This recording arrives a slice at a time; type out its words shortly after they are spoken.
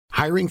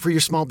Hiring for your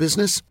small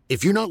business?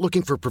 If you're not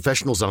looking for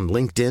professionals on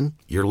LinkedIn,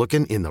 you're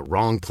looking in the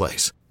wrong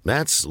place.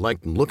 That's like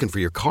looking for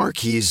your car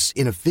keys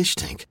in a fish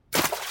tank.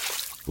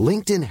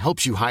 LinkedIn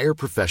helps you hire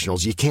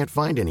professionals you can't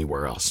find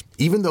anywhere else,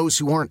 even those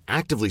who aren't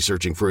actively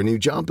searching for a new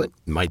job but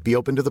might be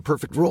open to the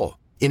perfect role.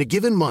 In a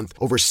given month,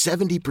 over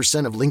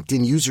 70% of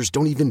LinkedIn users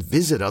don't even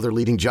visit other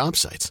leading job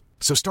sites.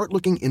 So start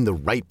looking in the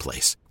right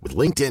place. With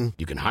LinkedIn,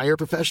 you can hire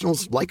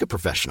professionals like a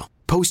professional.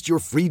 Post your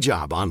free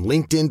job on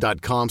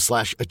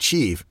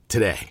linkedin.com/achieve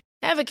today.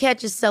 Ever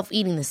catch yourself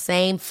eating the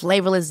same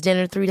flavorless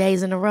dinner 3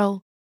 days in a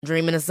row?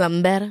 Dreaming of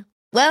something better?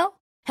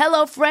 Well,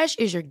 HelloFresh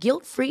is your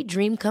guilt-free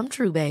dream come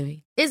true,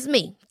 baby. It's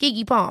me,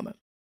 Keke Palmer.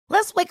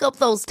 Let's wake up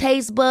those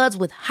taste buds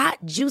with hot,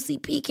 juicy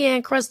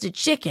pecan-crusted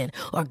chicken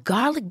or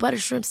garlic butter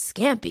shrimp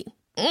scampi.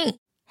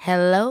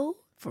 Hello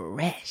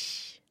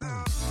Fresh.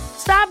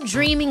 Stop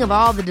dreaming of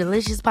all the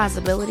delicious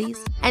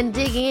possibilities and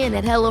dig in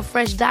at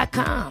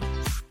HelloFresh.com.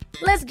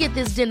 Let's get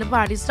this dinner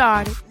party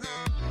started.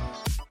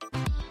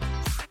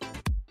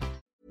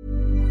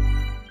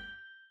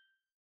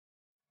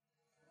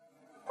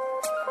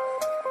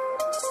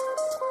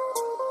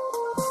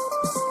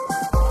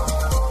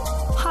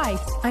 Hi,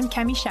 I'm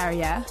Kemi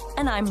Sharia.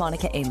 And I'm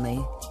Monica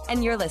Ainley.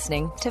 And you're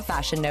listening to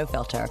Fashion No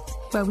Filter,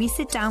 where we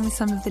sit down with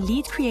some of the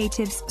lead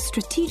creatives,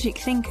 strategic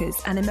thinkers,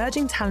 and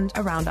emerging talent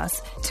around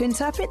us to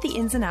interpret the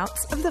ins and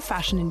outs of the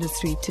fashion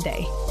industry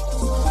today.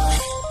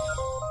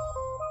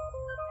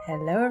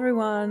 Hello,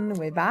 everyone.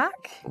 We're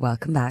back.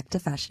 Welcome back to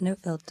Fashion No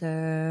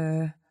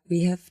Filter.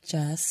 We have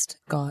just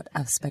got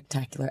a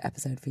spectacular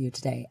episode for you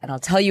today, and I'll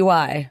tell you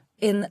why.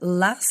 In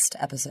last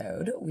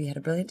episode, we had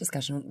a brilliant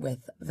discussion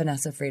with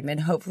Vanessa Friedman.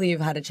 Hopefully you've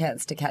had a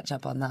chance to catch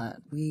up on that.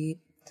 We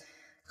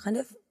kind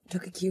of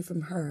took a cue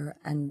from her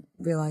and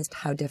realized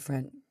how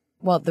different,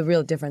 well, the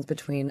real difference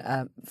between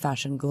a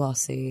fashion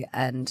glossy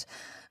and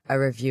a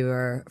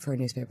reviewer for a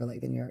newspaper like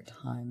the New York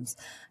Times.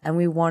 And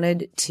we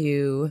wanted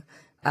to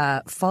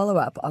follow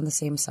up on the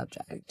same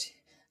subject,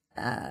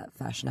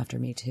 Fashion After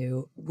Me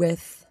Too,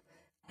 with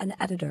an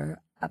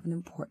editor of an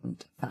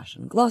important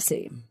fashion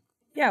glossy.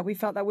 Yeah, we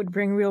felt that would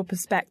bring real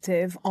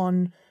perspective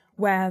on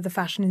where the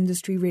fashion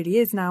industry really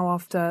is now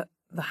after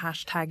the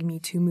hashtag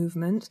 #MeToo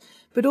movement,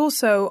 but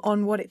also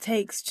on what it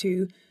takes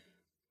to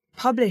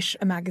publish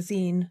a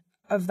magazine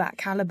of that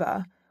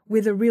caliber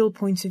with a real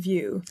point of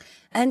view.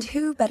 And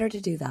who better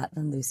to do that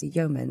than Lucy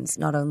Yeomans?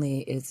 Not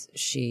only is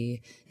she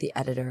the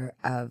editor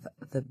of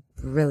the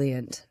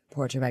brilliant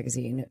Portrait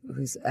magazine,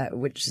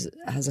 which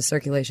has a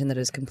circulation that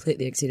has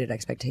completely exceeded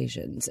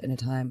expectations in a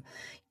time,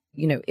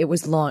 you know, it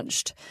was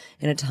launched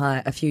in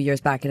a few years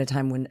back in a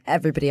time when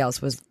everybody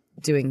else was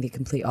doing the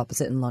complete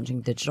opposite and launching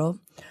digital.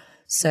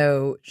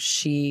 So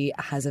she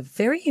has a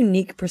very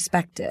unique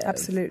perspective.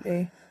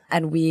 Absolutely.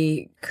 And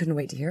we couldn't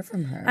wait to hear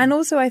from her. And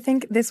also, I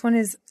think this one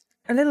is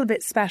a little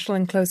bit special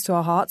and close to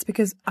our hearts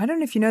because I don't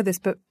know if you know this,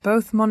 but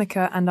both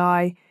Monica and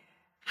I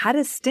had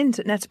a stint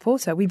at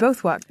Net-a-Porter. We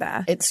both worked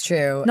there. It's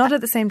true. Not at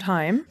the same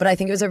time. But I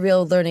think it was a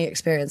real learning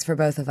experience for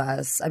both of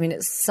us. I mean,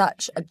 it's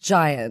such a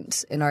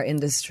giant in our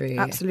industry.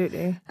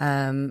 Absolutely.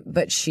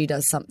 But she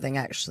does something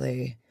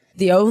actually,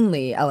 the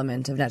only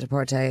element of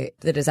Net-a-Porter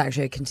that is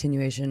actually a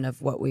continuation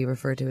of what we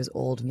refer to as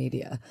old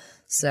media.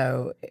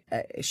 So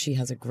she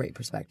has a great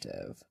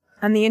perspective.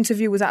 And the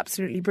interview was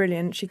absolutely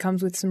brilliant. She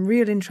comes with some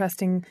real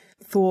interesting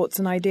thoughts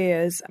and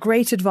ideas.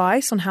 Great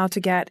advice on how to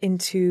get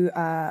into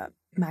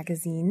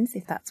magazines,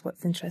 if that's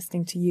what's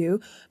interesting to you,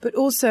 but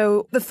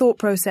also the thought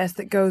process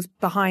that goes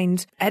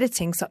behind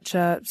editing such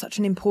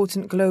an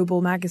important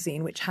global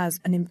magazine, which has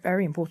a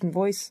very important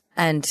voice.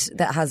 And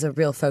that has a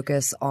real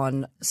focus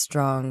on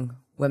strong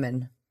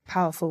women.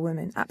 Powerful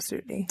women,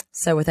 absolutely.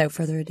 So without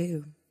further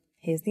ado,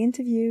 here's the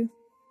interview.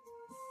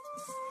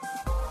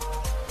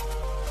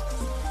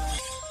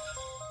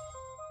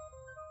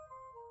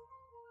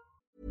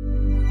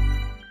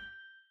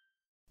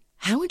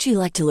 How would you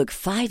like to look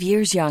 5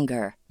 years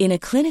younger? In a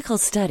clinical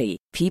study,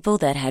 people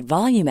that had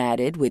volume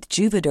added with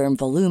Juvederm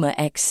Voluma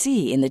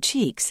XC in the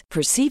cheeks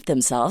perceived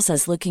themselves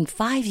as looking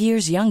 5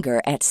 years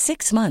younger at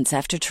 6 months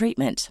after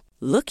treatment.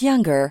 Look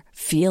younger,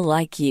 feel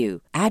like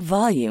you. Add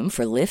volume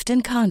for lift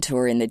and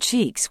contour in the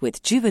cheeks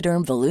with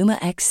Juvederm Voluma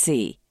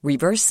XC.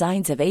 Reverse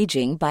signs of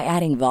aging by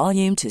adding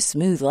volume to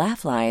smooth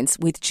laugh lines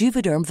with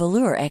Juvederm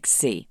Volure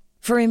XC.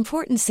 For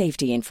important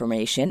safety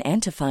information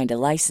and to find a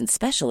licensed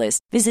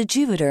specialist, visit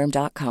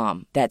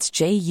Juvederm.com. That's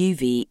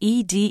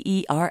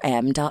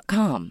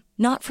JUVEDERM.com.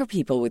 Not for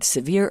people with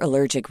severe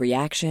allergic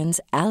reactions,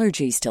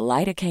 allergies to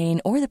lidocaine,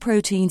 or the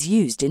proteins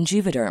used in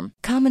Juvederm.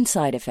 Common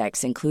side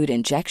effects include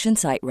injection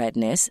site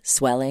redness,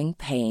 swelling,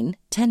 pain,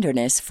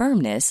 tenderness,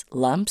 firmness,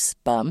 lumps,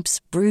 bumps,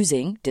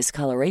 bruising,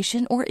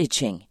 discoloration, or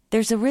itching.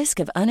 There's a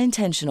risk of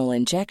unintentional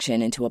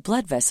injection into a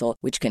blood vessel,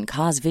 which can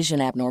cause vision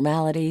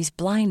abnormalities,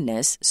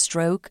 blindness,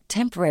 stroke,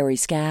 temporary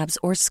scabs,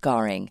 or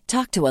scarring.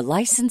 Talk to a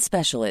licensed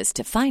specialist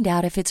to find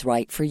out if it's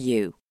right for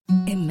you.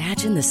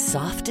 Imagine the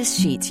softest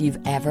sheets you've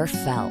ever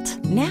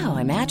felt. Now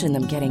imagine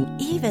them getting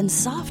even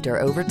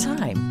softer over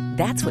time.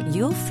 That's what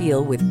you'll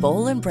feel with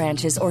Boll &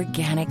 Branch's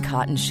organic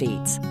cotton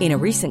sheets. In a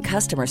recent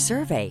customer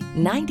survey,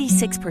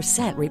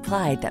 96%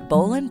 replied that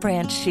Boll &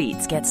 Branch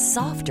sheets get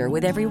softer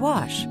with every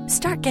wash.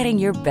 Start getting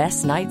your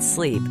best night's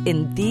sleep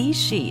in these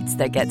sheets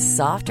that get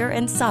softer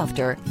and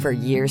softer for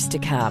years to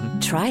come.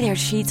 Try their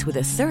sheets with a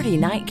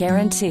 30-night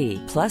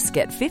guarantee. Plus,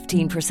 get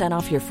 15%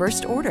 off your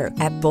first order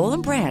at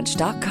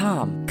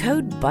bollandbranch.com.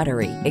 Code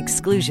BUTTERY.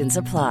 Exclusions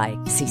apply.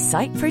 See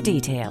site for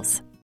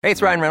details. Hey,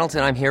 it's Ryan Reynolds,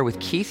 and I'm here with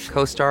Keith,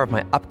 co-star of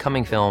my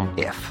upcoming film,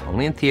 If,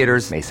 only in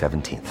theaters May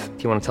 17th.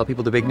 Do you want to tell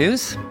people the big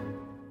news?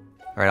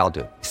 All right, I'll do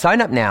it. Sign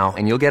up now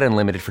and you'll get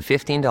unlimited for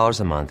 $15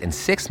 a month and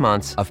 6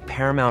 months of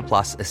Paramount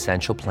Plus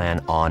Essential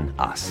Plan on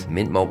us.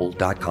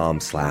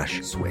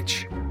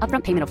 MintMobile.com/switch.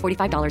 Upfront payment of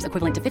 $45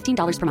 equivalent to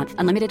 $15 per month.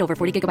 Unlimited over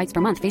 40 gigabytes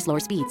per month. Face lower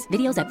speeds.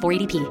 Videos at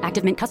 480p.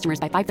 Active Mint customers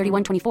by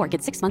 531.24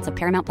 get 6 months of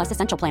Paramount Plus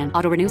Essential Plan.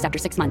 Auto renews after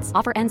 6 months.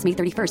 Offer ends May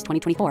 31st,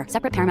 2024.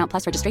 Separate Paramount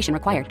Plus registration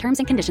required. Terms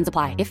and conditions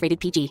apply if rated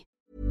PG.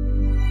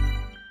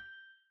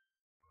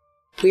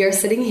 We are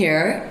sitting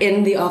here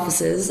in the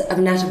offices of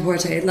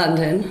Net-a-Porter,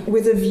 London.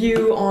 With a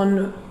view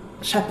on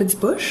Shepherd's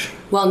Bush.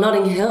 Well,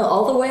 Notting Hill,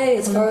 all the way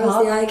as far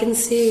as the eye can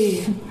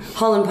see.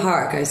 Holland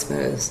Park, I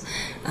suppose.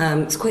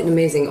 It's quite an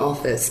amazing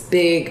office.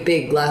 Big,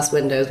 big glass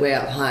windows way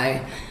up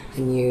high.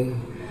 And you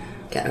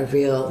get a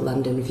real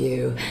London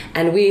view.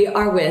 And we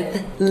are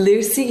with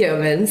Lucy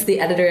Yeomans, the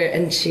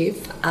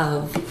editor-in-chief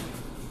of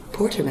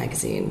Porter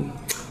magazine.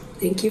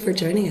 Thank you for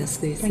joining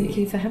us, Lucy. Thank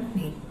you for having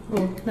me.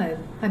 Well, no,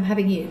 I'm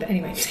having you, but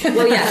anyway.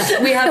 Well, yes,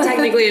 we have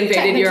technically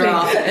invaded your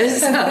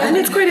office. And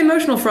it's quite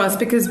emotional for us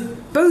because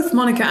both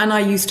Monica and I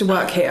used to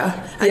work here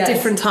at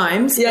different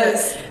times.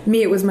 Yes. But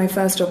me, it was my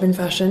first job in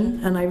fashion,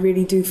 and I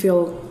really do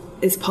feel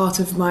it's part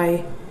of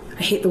my,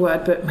 I hate the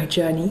word, but my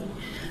journey.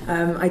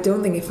 I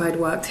don't think if I'd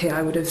worked here,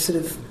 I would have sort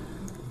of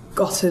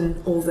gotten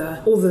all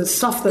the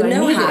stuff that I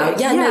needed.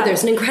 No,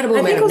 there's an incredible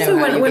amount of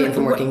know-how you gain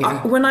from working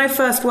here. When I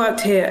first worked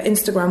here,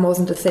 Instagram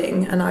wasn't a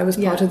thing, and I was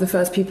part of the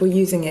first people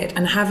using it.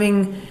 And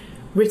having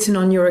written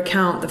on your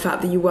account the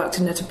fact that you worked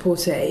in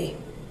Net-a-Porter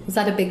was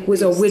that a big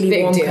was boost? a Willy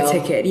Big Wonka deal.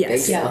 ticket.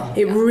 Yes, Big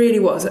it really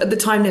was at the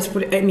time.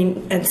 Net-a-Porter, I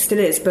mean, and still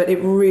is, but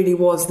it really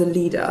was the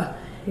leader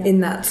in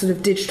that sort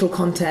of digital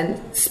content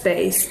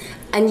space.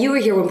 And you were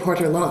here when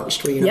Porter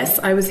launched, were you not? Yes,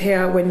 I was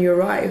here when you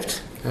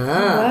arrived.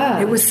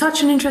 It was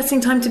such an interesting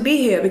time to be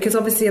here because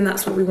obviously, and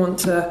that's what we want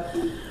to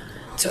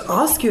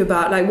ask you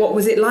about. Like, what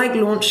was it like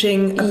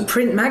launching a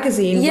print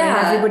magazine where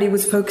everybody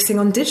was focusing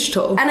on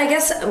digital? And I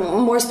guess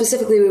more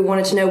specifically, we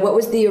wanted to know what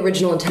was the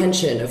original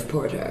intention of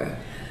Porter?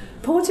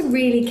 Porter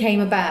really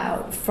came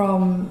about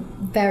from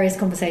various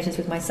conversations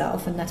with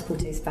myself and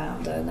Net-a-Porter's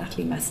founder,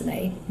 Natalie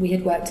Massenet. We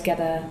had worked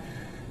together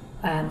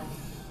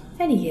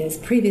many years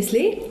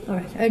previously,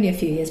 or only a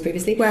few years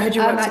previously. Where had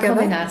you worked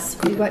together? At Condé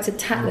Nast. We worked at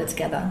Tatler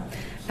together.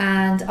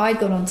 And I'd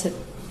gone on to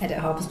edit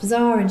Harper's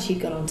Bazaar, and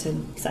she'd gone on to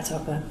set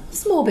up a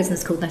small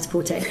business called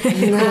Net-a-Porter.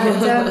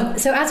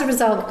 And, so as a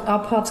result,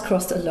 our paths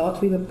crossed a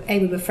lot. We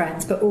were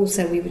friends, but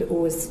also we would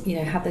always,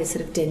 have those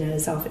sort of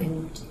dinners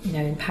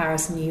in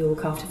Paris and New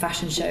York after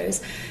fashion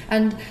shows.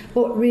 And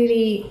what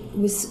really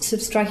was sort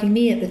of striking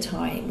me at the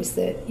time was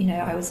that,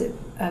 I was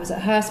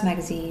at Hearst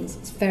Magazines.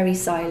 It's very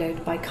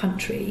siloed by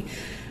country.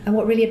 And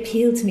what really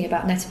appealed to me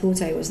about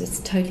Net-a-Porter was this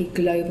totally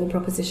global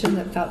proposition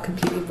that felt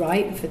completely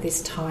right for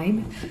this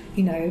time.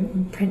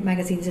 Print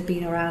magazines had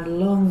been around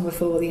long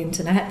before the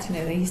internet.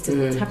 They used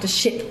to have to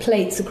ship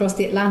plates across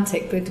the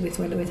Atlantic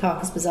with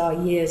Harper's Bazaar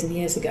years and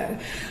years ago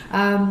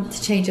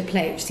to change a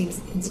plate, which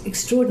seems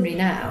extraordinary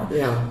now.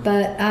 Yeah.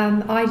 But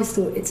I just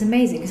thought it's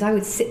amazing because I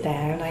would sit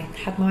there and I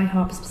had my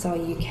Harper's Bazaar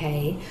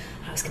UK.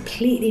 I was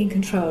completely in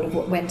control of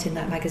what went in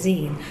that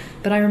magazine.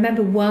 But I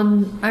remember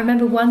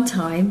one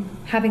time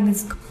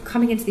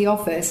coming into the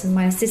office, and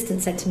my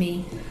assistant said to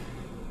me,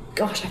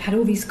 "Gosh, I've had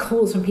all these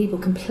calls from people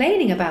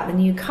complaining about the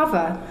new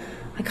cover."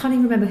 I can't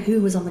even remember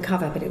who was on the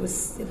cover, but it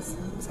was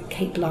like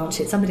Kate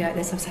Blanchett, somebody like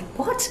this. I was like,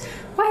 "What?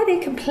 Why are they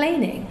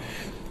complaining?"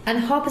 And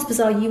Harper's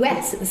Bazaar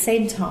US at the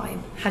same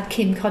time had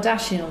Kim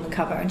Kardashian on the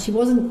cover, and she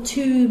wasn't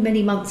too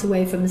many months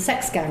away from the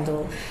sex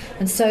scandal.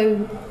 And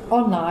so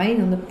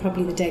online, on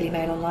probably the Daily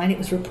Mail online, it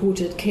was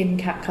reported Kim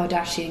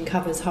Kardashian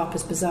covers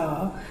Harper's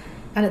Bazaar.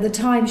 And at the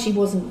time, she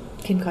wasn't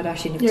Kim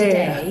Kardashian of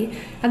today. Yeah.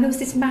 And there was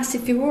this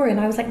massive furore, and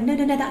I was like, no,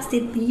 that's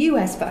the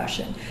US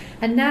version.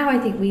 And now I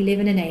think we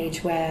live in an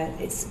age where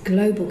it's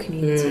global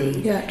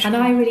community. And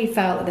I really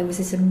felt that there was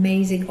this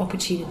amazing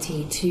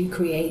opportunity to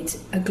create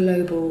a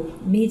global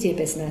media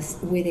business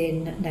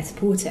within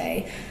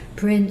Net-a-Porter.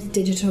 Print,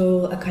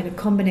 digital, a kind of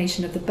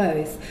combination of the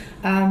both.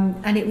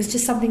 And it was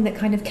just something that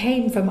kind of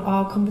came from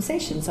our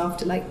conversations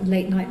after late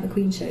night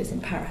McQueen shows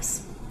in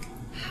Paris.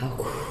 How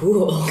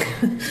cool.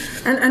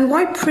 And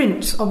why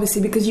print,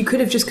 obviously, because you could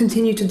have just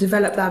continued to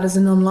develop that as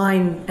an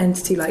online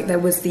entity. Like there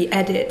was the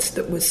Edit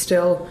that was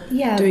still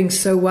doing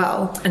so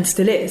well and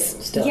still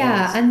is.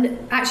 And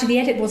actually the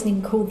Edit wasn't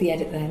even called the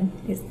Edit then.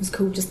 It was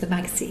called just the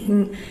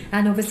magazine.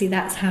 And obviously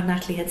that's how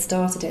Natalie had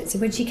started it. So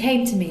when she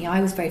came to me,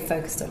 I was very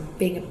focused on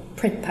being a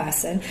print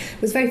person,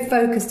 was very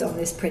focused on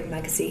this print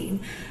magazine.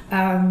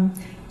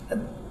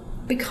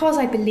 because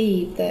I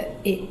believe that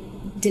it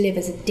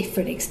delivers a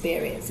different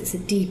experience. It's a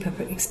deeper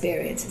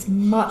experience. It's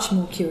much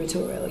more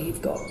curatorial.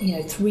 You've got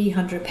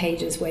 300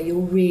 pages where you're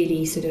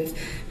really sort of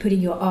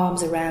putting your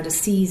arms around a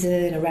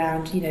season,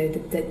 around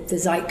the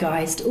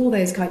zeitgeist, all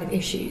those kind of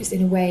issues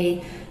in a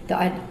way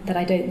that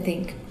I don't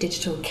think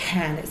digital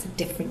can. It's a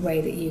different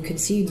way that you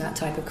consume that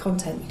type of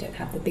content. You don't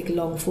have the big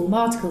long form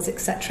articles,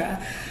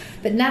 etc.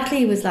 But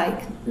Natalie was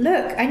like,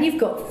 look, and you've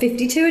got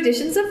 52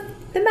 editions of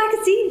the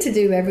magazine to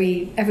do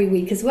every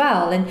week as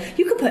well, and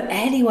you could put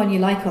anyone you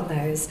like on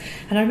those.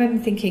 And I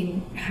remember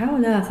thinking, how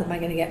on earth am I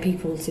going to get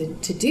people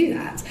to do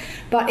that?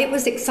 But it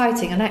was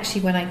exciting, and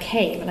actually when I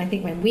came, and I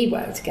think when we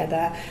worked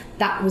together,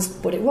 that was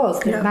what it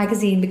was. The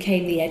magazine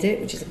became the Edit,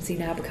 which has obviously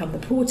now become the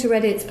Porter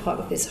Edit. It's part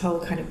of this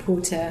whole kind of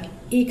Porter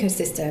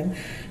ecosystem.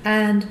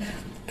 And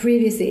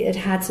previously it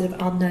had sort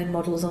of unknown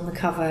models on the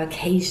cover.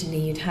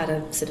 Occasionally you'd had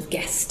a sort of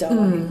guest star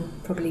who'd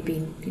probably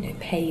been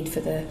paid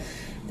for the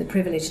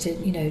privilege to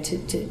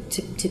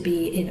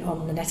be in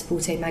on the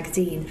Net-a-Porter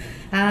magazine.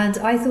 And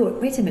I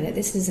thought, wait a minute,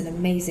 this is an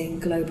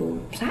amazing global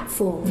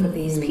platform for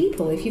these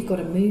people. If you've got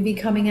a movie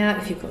coming out,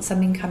 if you've got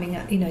something coming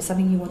out,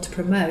 something you want to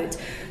promote,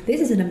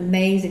 this is an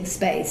amazing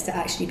space to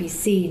actually be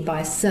seen by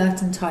a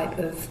certain type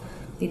of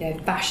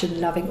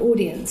fashion loving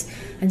audience.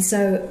 And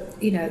so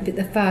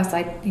the first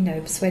I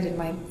persuaded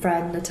my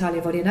friend Natalia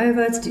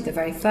Vodianova to do the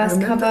very first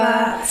cover.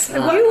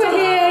 You were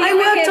here. I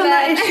worked on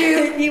that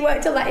issue. You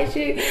worked on that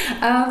issue.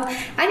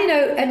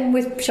 And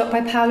was shot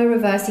by Paola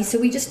Reversi. So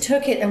we just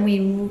took it and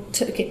we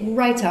took it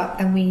right up,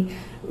 and we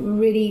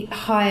really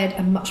hired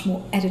a much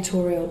more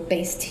editorial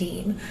based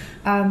team.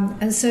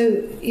 And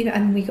so,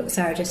 and we got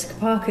Sarah Jessica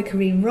Parker,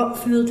 Kareem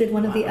Rockfield did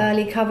one of the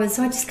early covers.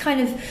 So I just kind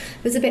of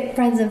was a bit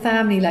friends and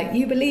family, like,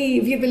 you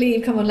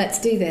believe, come on, let's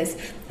do this.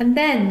 And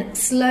then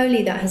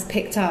slowly that has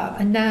picked up,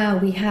 and now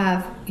we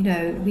have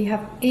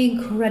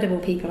incredible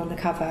people on the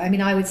cover. I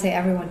mean, I would say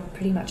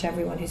pretty much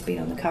everyone who's been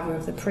on the cover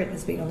of the print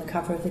has been on the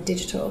cover of the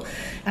digital,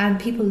 and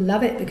people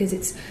love it because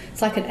it's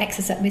like an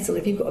Exocet missile.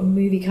 If you've got a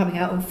movie coming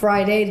out on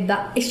Friday,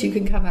 that issue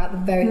can come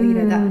out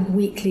that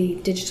weekly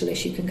digital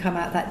issue can come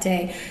out that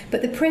day.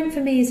 But the print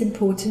for me is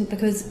important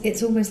because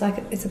it's almost like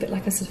it's a bit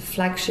like a sort of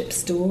flagship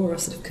store or a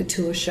sort of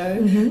couture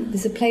show.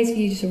 There's a place for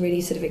you to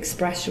really sort of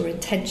express your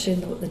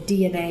intention, what the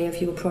DNA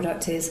of your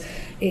product is.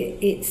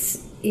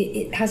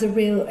 It has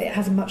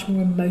a much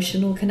more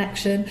emotional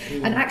connection.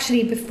 And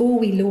actually, before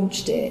we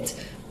launched it,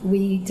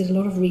 we did a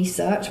lot of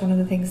research. One of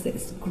the things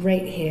that's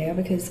great here,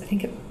 because I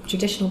think at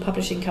traditional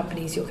publishing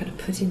companies, you're kind of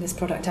putting this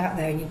product out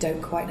there and you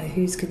don't quite know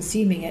who's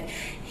consuming it.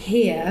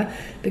 Here,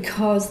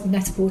 because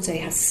Net-a-Porter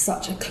has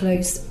such a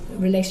close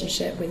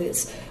relationship with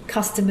its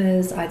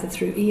customers, either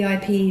through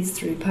EIPs,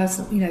 through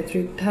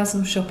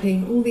personal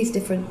shopping, all these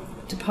different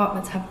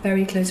departments have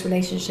very close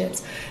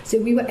relationships. So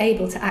we were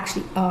able to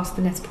actually ask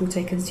the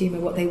Net-a-Porter consumer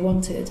what they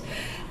wanted,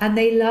 and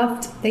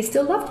they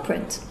still loved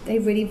print. They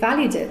really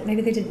valued it.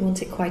 Maybe they didn't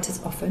want it quite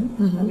as often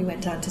when we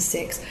went down to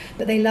 6,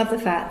 but they loved the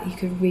fact that you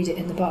could read it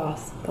in the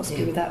bath,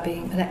 possibly without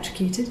being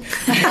electrocuted.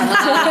 But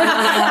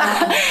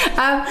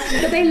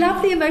they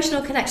loved the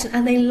emotional connection,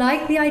 and they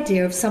liked the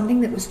idea of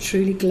something that was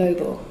truly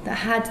global, that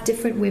had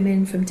different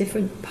women from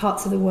different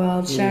parts of the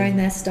world sharing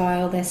their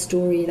style, their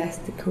story,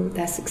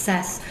 their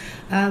success.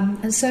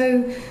 And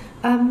so,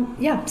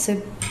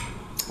 so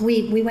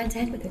we went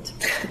ahead with it.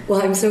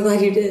 Well, I'm so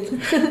glad you did.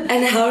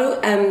 And how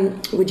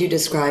would you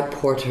describe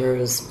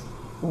Porter's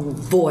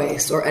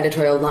voice or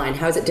editorial line?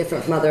 How is it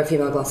different from other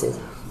female glossies?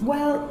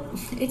 Well,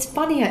 it's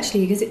funny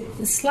actually, because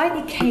it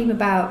slightly came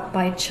about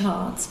by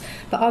chance.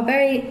 But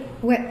I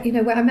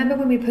remember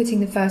when we were putting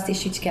the first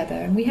issue together,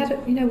 and we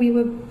had, we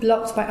were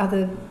blocked by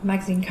other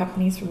magazine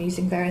companies from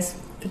using various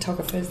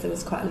photographers. There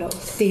was quite a lot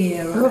of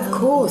fear. Of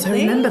course, I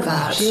remember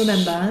that. Do you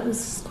remember? It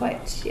was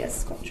quite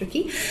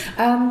tricky.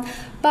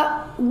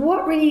 But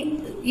what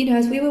really,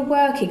 as we were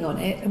working on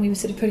it and we were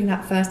sort of putting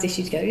that first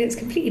issue together, it's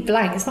completely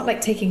blank. It's not like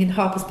taking in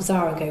Harper's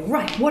Bazaar and going,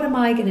 right, what am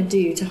I going to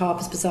do to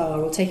Harper's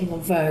Bazaar, or taking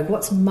on Vogue?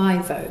 What's my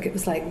Vogue? It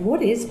was like,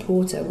 what is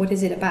Porter? What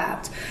is it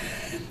about?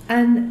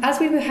 And as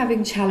we were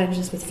having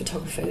challenges with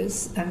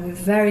photographers, and we were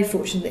very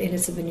fortunate that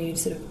Innes & Vinoodh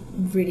sort of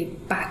really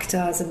backed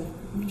us and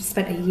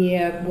spent a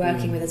year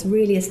working with us,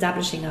 really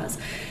establishing us.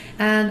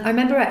 And I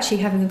remember actually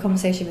having a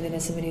conversation with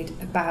Innes & Vinoodh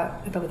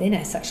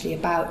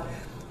about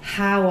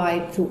how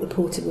I thought the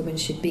Porter woman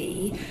should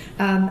be.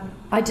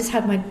 I just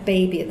had my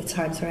baby at the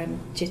time, sorry, I'm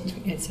just,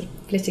 sort of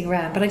flitting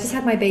around, but I just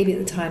had my baby at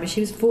the time, and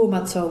she was 4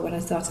 months old when I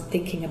started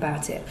thinking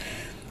about it.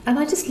 And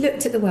I just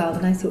looked at the world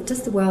and I thought,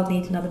 does the world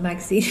need another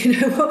magazine?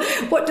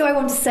 What do I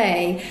want to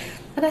say?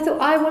 And I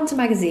thought, I want a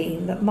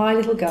magazine that my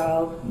little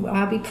girl,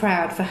 I'll be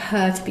proud for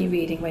her to be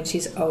reading when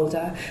she's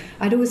older.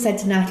 I'd always said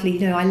to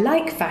Natalie, I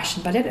like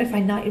fashion, but I don't know if I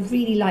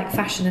really like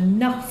fashion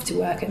enough to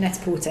work at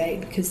Net-a-Porter,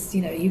 because,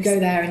 you go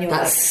there and you're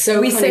That's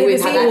like... so funny.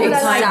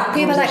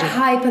 People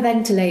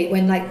hyperventilate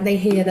when they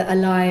hear that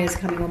Alaya is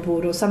coming on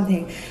board or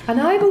something. And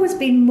I've always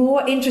been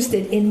more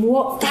interested in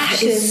what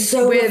fashion...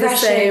 We're the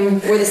same.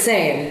 We're the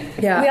same.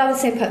 Yeah. We are the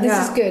same.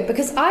 This is good,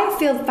 because I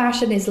feel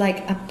fashion is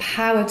like a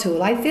power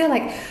tool. I feel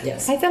like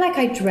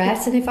I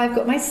dress, and if I've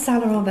got my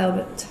Saint Laurent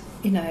velvet,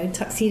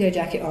 tuxedo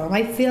jacket on,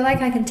 I feel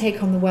like I can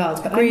take on the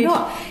world, but I'm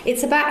not.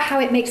 It's about how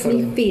it makes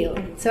me feel.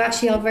 So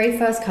actually our very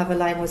first cover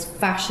line was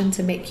fashion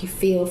to make you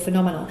feel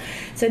phenomenal.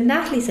 So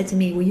Natalie said to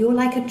me, well, you're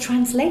like a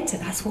translator.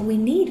 That's what we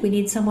need. We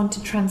need someone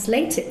to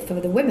translate it for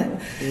the women.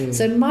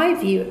 So my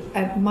view,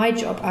 my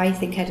job, I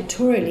think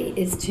editorially,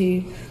 is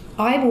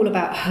I'm all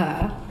about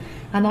her,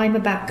 and I'm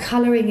about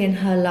colouring in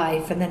her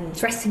life and then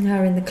dressing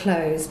her in the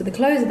clothes. But the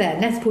clothes are there.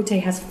 Net-a-Porter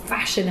has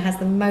fashion, has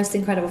the most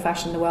incredible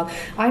fashion in the world.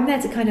 I'm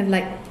there to kind of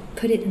like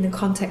put it in the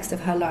context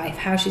of her life,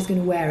 how she's going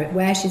to wear it,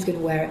 where she's going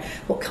to wear it,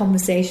 what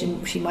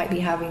conversation she might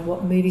be having,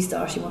 what movie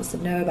star she wants to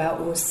know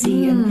about or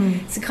see. And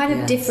it's a kind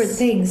of different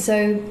thing.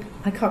 So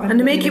I can't remember. And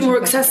to make it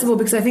more accessible,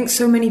 because I think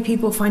so many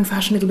people find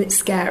fashion a little bit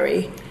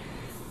scary.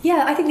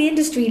 Yeah, I think the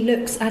industry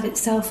looks at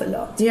itself a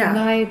lot. Yeah.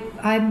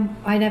 And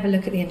I never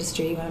look at the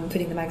industry when I'm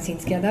putting the magazine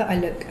together. I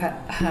look at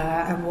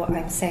her and what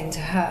I'm saying to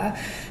her.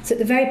 So at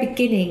the very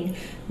beginning,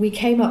 we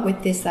came up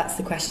with this, that's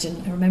the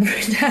question, I remember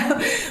it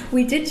now.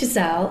 We did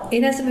Giselle.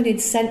 Ines and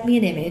Mounir sent me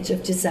an image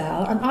of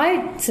Giselle, and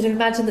I sort of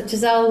imagined that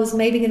Giselle was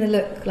maybe going to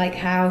look like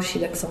how she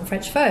looks on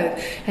French Vogue.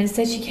 And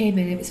instead she came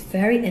in, it was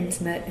very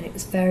intimate, and it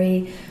was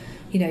very,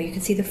 you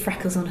could see the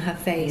freckles on her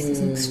face. It was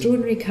an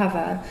extraordinary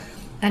cover.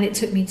 And it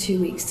took me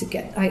 2 weeks to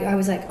get. I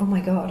was like, oh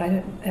my god, I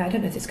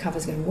don't know if this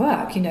cover's going to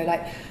work.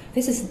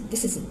 This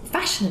isn't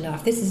fashion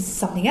enough. This is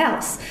something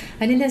else.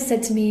 And Ines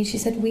said to me, she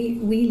said,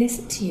 we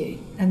listened to you,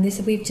 and this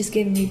we've just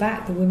given you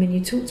back the women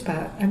you talked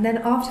about. And then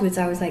afterwards,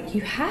 I was like,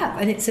 you have,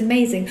 and it's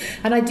amazing.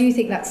 And I do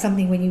think that's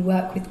something when you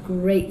work with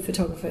great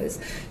photographers,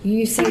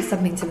 you say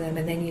something to them,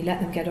 and then you let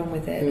them get on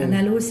with it, and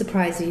they'll always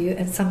surprise you.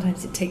 And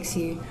sometimes it takes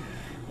you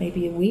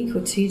maybe a week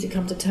or two to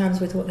come to terms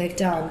with what they've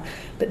done,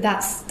 but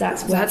that's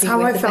how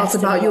I felt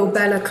about your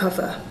Bella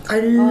cover.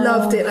 I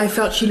loved it. I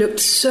felt she looked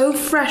so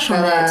fresh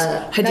on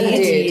it.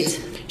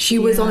 Hadid. She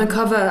was on a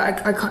cover,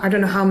 I don't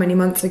know how many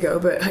months ago,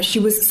 but she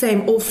was the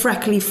same, all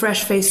freckly,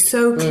 fresh face,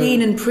 so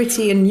clean and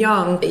pretty and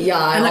young.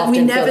 Yeah, and we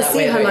never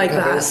see her like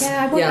that.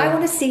 Yeah, I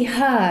want to see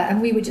her.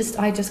 And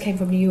I just came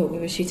from New York. We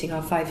were shooting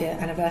our 5-year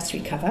anniversary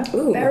cover.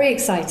 Ooh. Very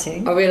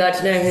exciting. Are we allowed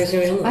to know who's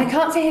doing it? I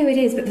can't say who it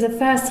is, but for the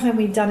first time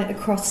we've done it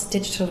across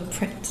digital and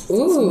print. So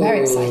Ooh. it's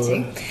very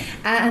exciting.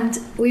 And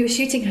we were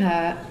shooting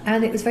her,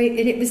 and it's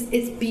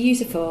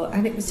beautiful,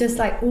 and it was just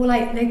like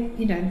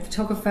the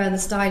photographer, the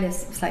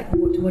stylist, it was like,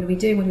 what are we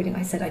doing?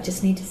 I said, I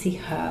just need to see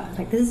her.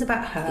 Like, this is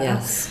about her.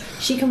 Yes.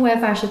 She can wear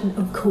fashion,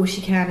 of course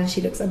she can, and she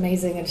looks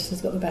amazing, and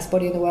she's got the best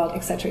body in the world,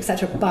 etc.,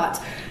 etc.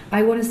 But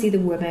I want to see the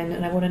woman,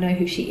 and I want to know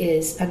who she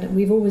is, and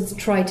we've always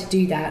tried to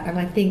do that. And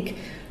I think,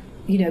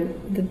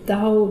 the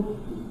whole,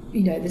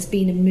 there's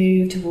been a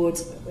move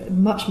towards a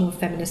much more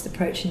feminist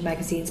approach in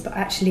magazines, but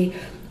actually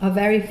our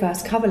very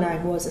first cover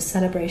line was a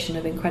celebration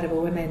of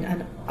incredible women,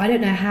 and I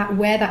don't know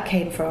where that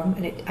came from,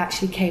 and it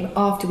actually came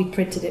after we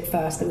printed it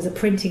first. There was a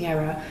printing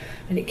error,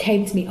 and it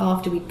came to me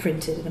after we'd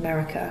printed in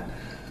America.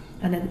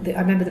 And then I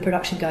remember the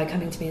production guy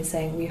coming to me and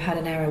saying, we've had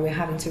an error, we're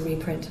having to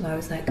reprint. And I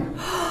was like,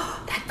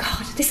 oh, thank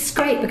God, this is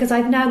great, because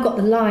I've now got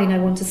the line I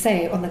want to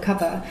say on the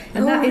cover.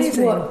 And that is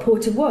what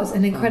Porter was,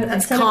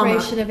 a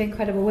celebration of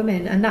incredible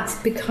women. And that's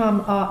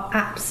become our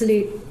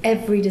absolute,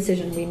 every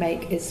decision we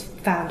make is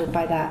founded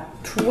by that.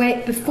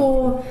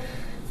 Before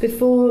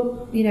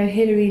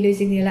Hillary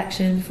losing the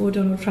election, before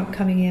Donald Trump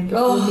coming in,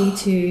 before Me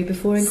Too,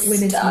 before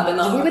Women's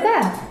March, we were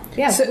there.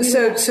 Yeah.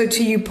 So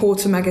to you,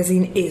 Porter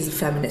magazine is a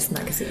feminist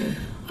magazine?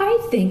 I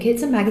think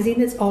it's a magazine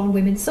that's on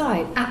women's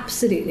side.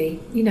 Absolutely.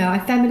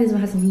 Feminism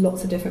has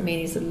lots of different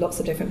meanings and lots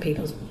of different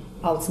people.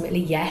 Ultimately,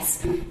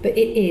 yes, but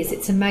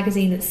it's a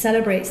magazine that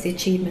celebrates the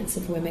achievements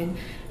of women.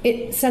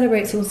 It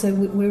celebrates also,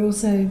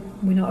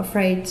 we're not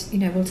afraid,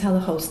 we'll tell the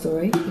whole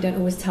story. We don't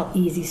always tell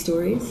easy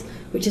stories,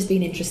 which has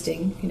been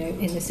interesting,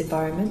 in this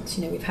environment.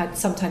 We've had,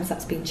 sometimes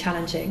that's been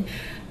challenging,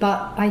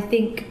 but I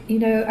think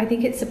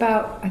it's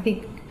about,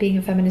 being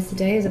a feminist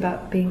today is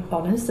about being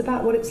honest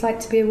about what it's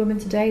like to be a woman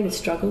today, the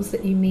struggles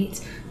that you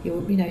meet.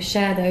 You'll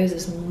share those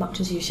as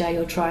much as you share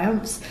your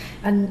triumphs.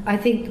 And I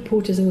think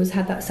Porter's always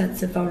had that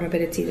sense of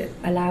vulnerability that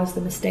allows the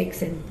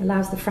mistakes in,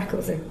 allows the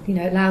freckles in,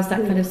 allows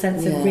that kind of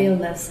sense of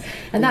realness.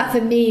 And that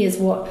for me is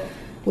what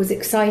was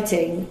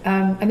exciting.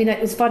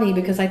 It was funny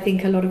because I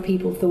think a lot of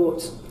people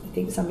thought, I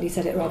think somebody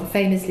said it rather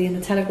famously in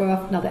the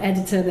Telegraph, another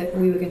editor, that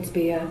we were going to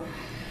be a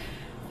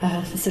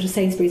sort of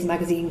Sainsbury's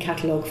magazine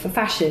catalogue for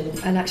fashion,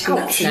 and actually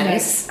that's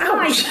nice.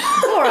 Ouch.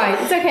 All right,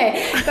 it's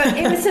okay. But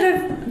it was sort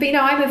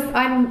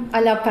of, I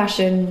love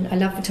fashion, I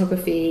love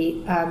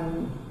photography,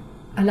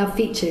 I love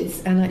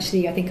features, and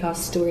actually I think our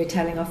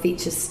storytelling, our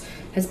features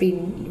has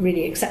been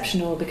really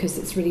exceptional because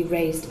it's really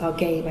raised our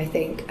game, I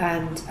think,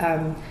 and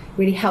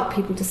really helped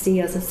people to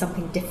see us as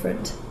something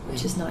different,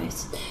 which is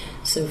nice.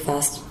 So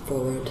fast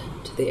forward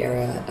to the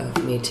era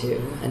of Me Too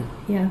and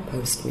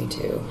post Me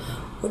Too.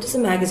 What is a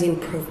magazine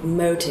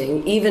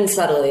promoting, even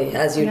subtly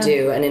as you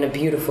do and in a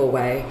beautiful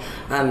way,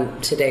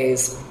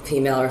 today's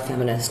female or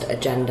feminist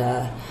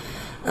agenda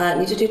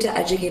need to do to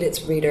educate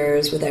its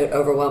readers without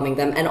overwhelming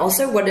them? And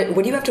also, what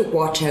do you have to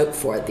watch out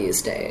for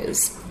these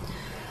days?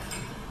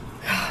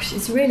 Gosh,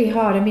 it's really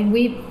hard. I mean,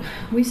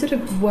 we sort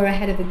of were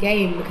ahead of the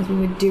game because we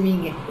were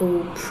doing it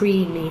all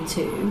pre-Me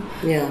Too.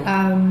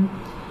 Yeah.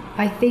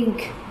 I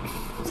think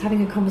I was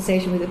having a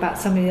conversation about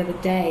somebody the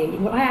other day.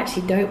 What I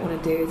actually don't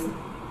want to do is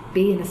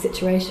be in a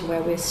situation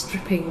where we're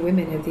stripping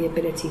women of the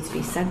ability to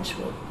be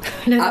sensual.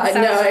 I know that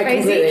sounds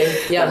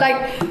crazy, yeah. But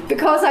like,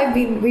 because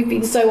we've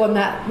been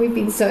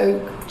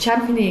so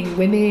championing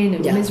women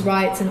and women's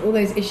rights and all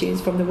those issues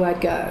from the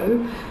word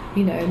go.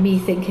 You know, me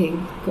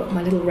thinking, got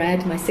my little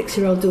Red, my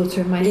 6-year-old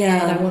daughter in my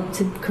head. I want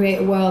to create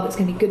a world that's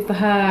going to be good for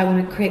her. I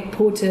want to create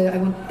Porter. I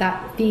want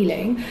that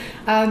feeling.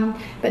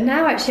 But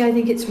now, actually, I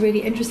think it's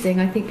really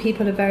interesting. I think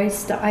people are very.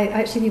 I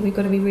actually think we've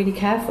got to be really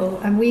careful.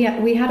 And we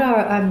had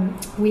our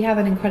we have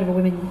an Incredible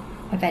Women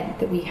event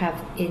that we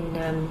have in.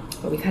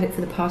 Well, we've had it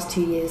for the past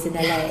 2 years in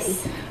LA.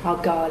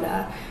 Our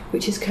gala,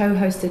 which is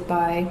co-hosted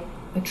by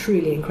a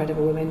truly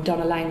incredible woman,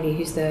 Donna Langley,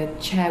 who's the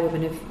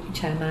chairwoman, I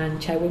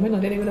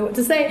don't even know what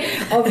to say,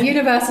 of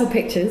Universal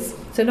Pictures.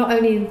 So not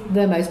only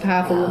the most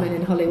powerful woman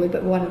in Hollywood,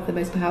 but one of the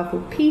most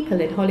powerful people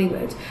in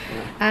Hollywood.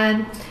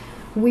 And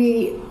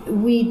we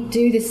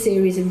do this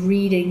series of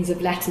readings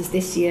of letters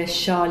this year.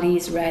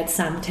 Charlize read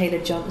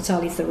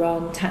Charlize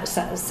Theron,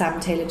 Sam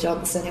Taylor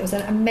Johnson. It was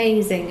an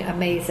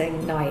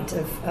amazing night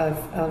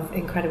of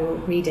incredible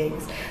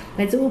readings.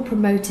 And it's all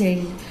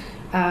promoting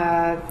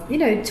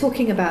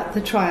talking about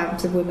the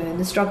triumphs of women and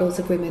the struggles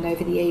of women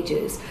over the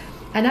ages.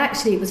 And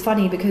actually it was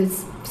funny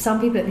because some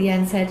people at the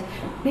end said,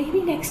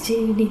 maybe next year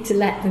you need to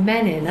let the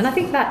men in. And I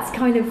think that's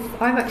kind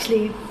of, I'm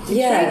actually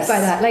intrigued by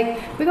that.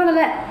 Like, we've got to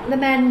let the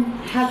men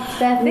have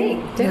their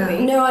thing, don't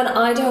we? No, and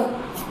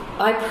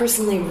I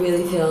personally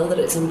really feel that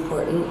it's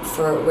important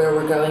for where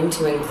we're going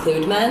to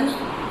include men.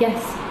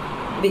 Yes.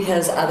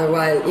 Because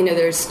otherwise,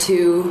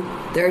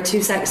 there are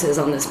two sexes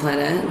on this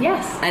planet.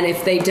 Yes. And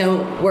if they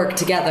don't work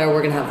together,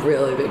 we're going to have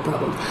really big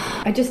problems.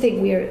 I just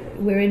think we're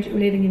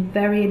living in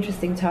very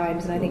interesting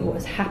times, and I think what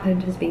has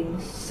happened has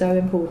been so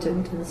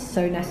important and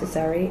so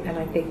necessary, and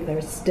I think there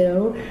is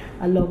still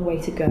a long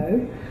way to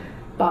go.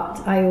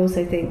 But I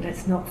also think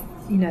let's not,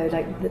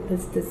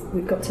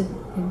 we've got to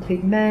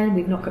include men.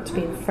 We've not got to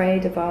be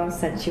afraid of our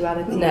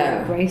sensuality,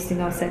 embracing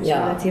our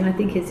sensuality. And I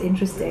think it's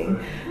interesting,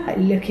 like,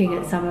 looking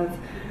at some of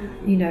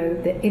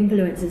the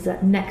influences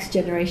that next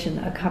generation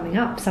that are coming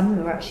up. Some of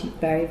them are actually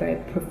very, very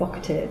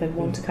provocative and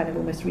want to kind of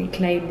almost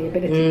reclaim the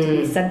ability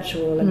to be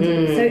sensual. And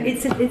so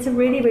it's a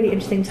really, really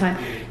interesting time.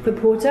 For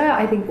Porter,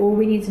 I think all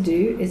we need to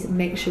do is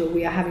make sure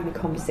we are having the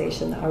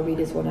conversation that our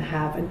readers want to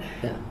have. And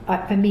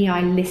for me,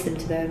 I listen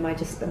to them.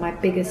 My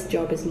biggest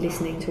job is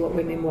listening to what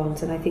women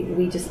want. And I think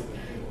we just,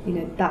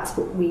 that's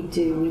what we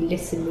do. We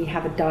listen, we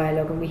have a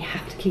dialogue, and we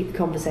have to keep the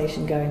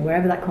conversation going.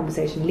 Wherever that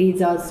conversation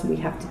leads us, we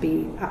have to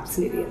be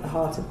absolutely at the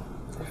heart of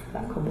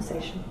that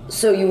conversation.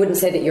 So you wouldn't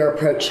say that your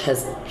approach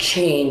has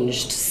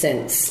changed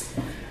since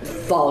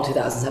fall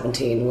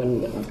 2017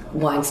 when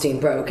Weinstein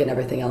broke and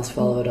everything else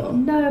followed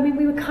on? No, I mean,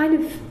 we were kind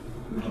of,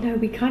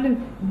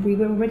 we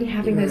were already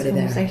having those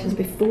conversations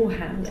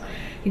beforehand.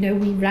 We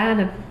ran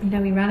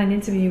an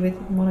interview with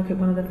Monica,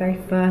 one of the very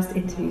first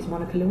interviews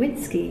Monica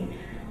Lewinsky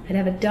had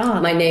ever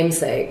done. My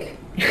namesake.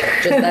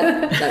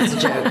 That's a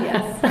joke.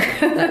 Yes.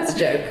 That's a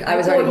joke. I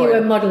was thought already you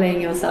born. were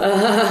modelling yourself.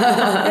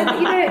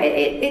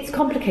 It's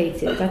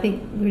complicated. I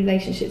think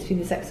relationships between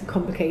the sexes are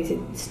complicated.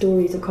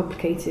 Stories are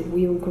complicated.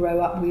 We all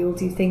grow up. We all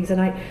do things. And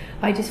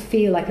I just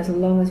feel like as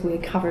long as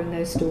we're covering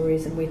those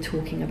stories and we're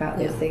talking about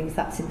those things,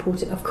 that's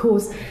important. Of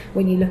course,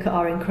 when you look at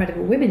our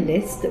Incredible Women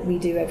list that we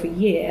do every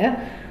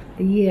year,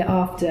 the year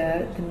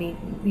after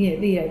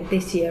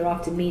this year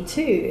after Me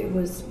Too,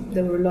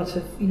 there were a lot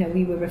of,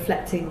 we were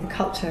reflecting the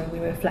culture and we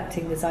were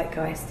reflecting the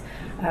zeitgeist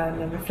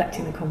and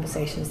reflecting the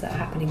conversations that are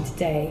happening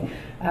today.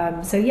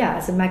 As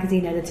a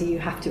magazine editor, you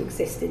have to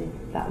exist in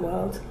that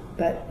world.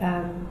 But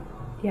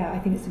I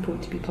think it's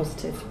important to be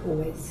positive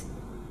always.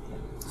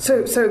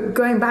 So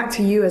going back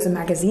to you as a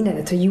magazine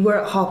editor, you were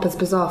at Harper's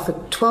Bazaar for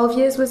 12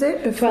 years, was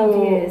it?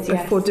 12 years,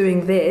 yes. Before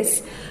doing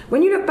this.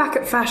 When you look back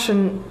at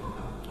fashion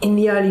in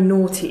the early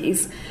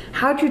noughties,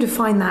 how do you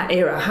define that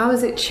era? How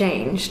has it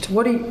changed?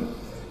 What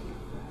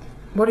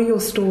are your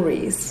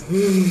stories?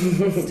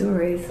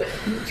 Stories?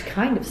 Which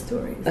kind of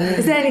stories?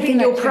 Is there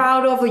anything you're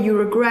proud of or you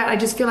regret? I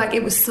just feel like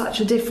it was such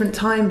a different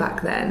time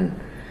back then.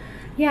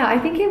 Yeah, I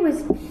think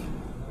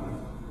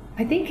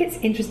it's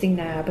interesting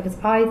now because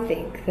I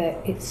think that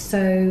it's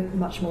so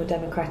much more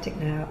democratic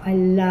now. I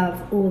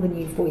love all the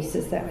new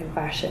voices that are in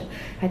fashion.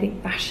 I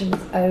think fashion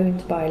is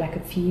owned by like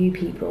a few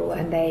people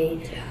and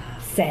they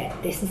said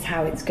this is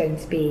how it's going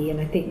to be,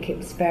 and I think it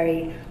was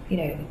very,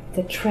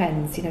 the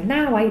trends,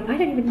 now I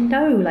don't even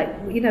know,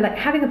 like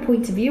having a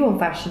point of view on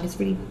fashion is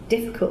really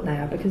difficult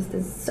now because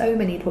there's so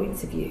many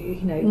points of view. You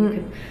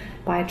can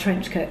buy a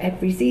trench coat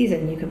every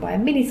season, you can buy a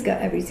mini skirt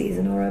every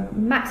season or a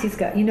maxi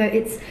skirt.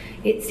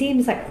 It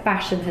seems like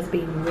fashion has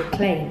been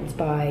reclaimed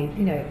by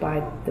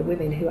the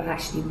women who are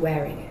actually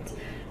wearing it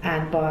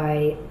and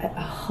by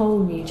a whole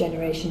new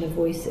generation of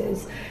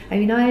voices. I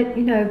mean,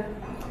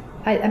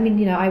 I mean,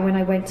 you know, when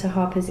I went to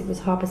Harper's, it was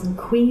Harper's and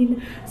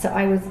Queen, so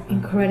I was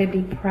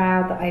incredibly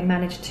proud that I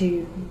managed to,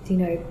 you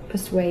know,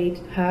 persuade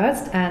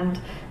Hearst and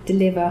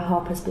deliver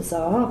Harper's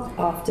Bazaar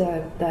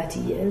after 30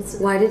 years.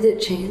 Why did it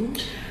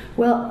change?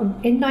 Well,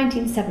 in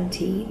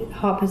 1970,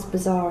 Harper's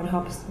Bazaar and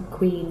Harper's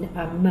Queen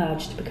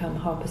merged to become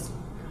Harper's.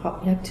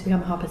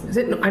 Is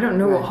it? I don't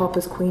know what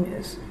Harper's Queen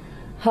is.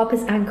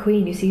 Harper's and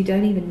Queen. You see, you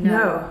don't even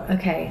know. No.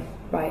 Okay,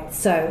 right.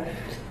 So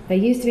there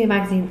used to be a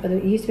magazine. There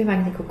used to be a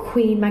magazine called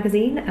Queen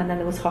Magazine, and then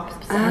there was Harper's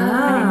Bazaar.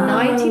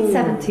 And in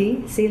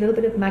 1970, see a little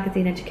bit of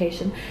magazine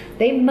education.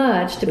 They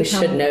merged to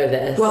become. We should know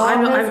this. Well,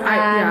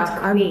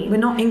 Queen. We're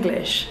not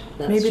English.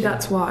 Maybe true.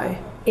 That's why.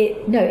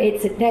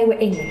 They were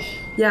English.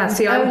 Yeah,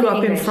 see, I grew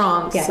up in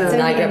France. Yeah, so.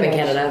 And I grew up in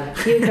Canada.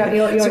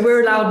 So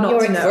we're allowed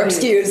not to know. We're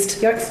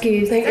excused. You're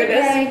excused. Thank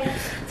goodness. Okay.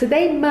 So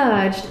they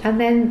merged,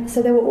 and then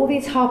so there were all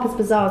these Harper's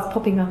Bazaars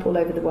popping up all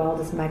over the world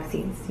as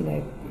magazines. You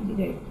know,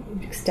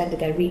 extended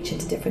their reach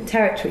into different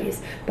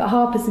territories. But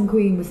Harper's and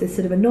Queen was this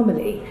sort of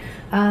anomaly,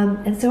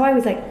 and so I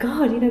was like,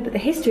 God, you know, but the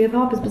history of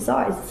Harper's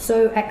Bazaar is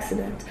so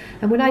excellent.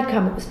 And when I'd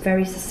come, it was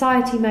very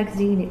society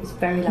magazine. It was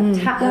very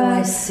like Tatler. Oh,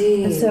 I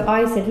see. And so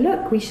I said,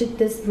 look,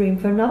 there's room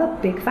for another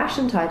big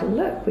fashion title.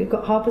 Look, we've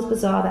got Harper's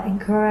Bazaar, that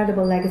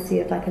incredible legacy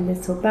of like a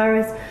Liz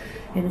Barris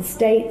in the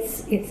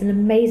States. It's an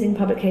amazing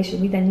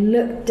publication. We then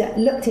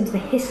looked into the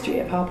history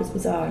of Harper's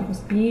Bazaar, and it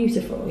was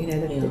beautiful, you know,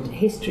 the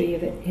history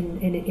of it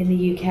in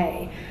the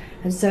UK.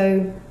 And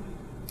so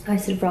I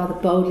sort of rather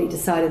boldly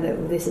decided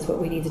that this is what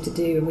we needed to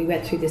do, and we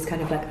went through this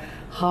kind of like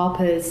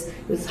Harper's.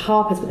 It was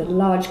Harper's with a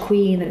large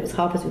queen, then it was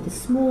Harper's with a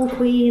small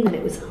queen, then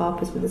it was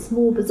Harper's with a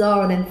small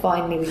bazaar, and then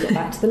finally we got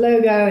back to the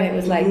logo, and it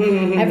was like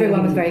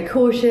everyone was very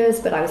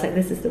cautious, but I was like,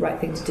 this is the right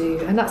thing to do,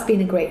 and that's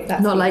been a great.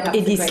 Not like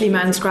Iggy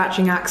Slimane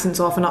scratching accents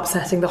off and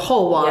upsetting the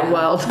whole wide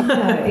world.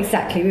 No,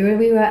 exactly.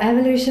 We were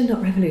evolution,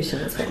 not revolution.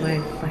 That's what my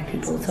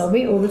people told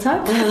me all the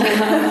time.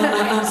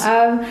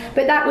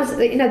 But that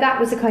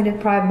was a kind of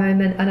proud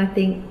moment, and I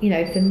think, you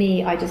know, for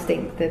me, I just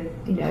think that,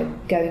 you know,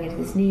 going into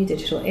this new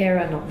digital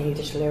era, not new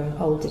digital era,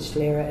 old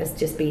digital era, has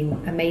just been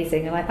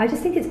amazing, and I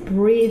just think it's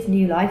breathed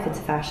new life into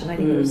fashion. I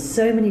think there are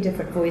so many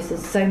different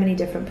voices, so many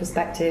different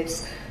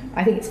perspectives.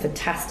 I think it's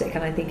fantastic,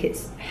 and I think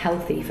it's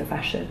healthy for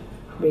fashion,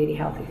 really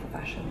healthy for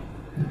fashion.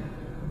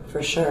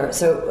 For sure.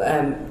 So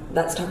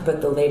let's talk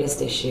about the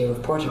latest issue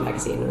of Porter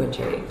magazine,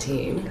 Winter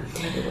 18.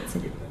 What's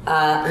in it?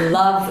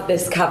 Love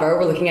this cover.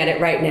 We're looking at it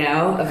right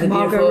now of the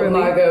beautiful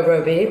Margot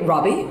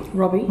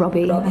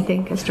Robbie. I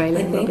think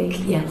Australian Robbie.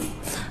 Yes.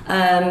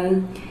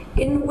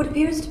 In what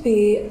appears to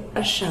be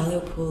a shallow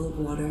pool of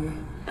water,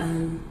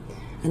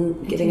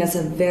 and giving us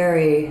a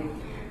very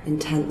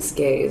intense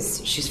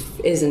gaze. She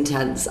is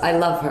intense. I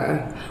love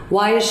her.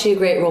 Why is she a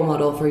great role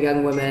model for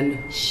young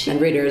women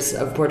and readers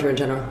of Porter in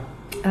general?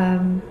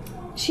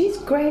 She's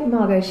great,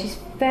 Margot. She's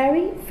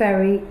very,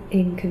 very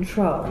in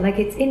control. Like,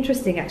 it's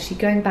interesting, actually,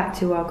 going back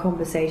to our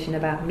conversation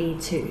about Me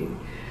Too.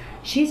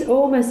 She's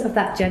almost of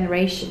that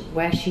generation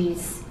where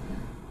she's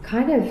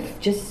kind of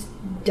just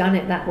done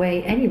it that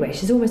way anyway.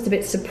 She's almost a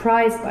bit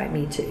surprised by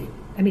Me Too.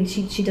 I mean,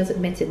 she does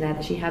admit in there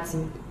that she had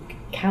some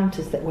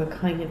counters that were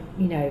kind of,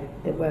 you know,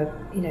 that were,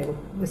 you know,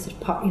 were sort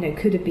of part, you know,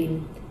 could have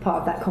been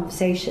part of that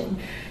conversation.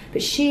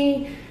 But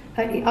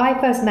I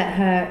first met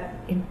her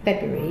in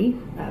February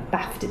at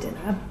BAFTA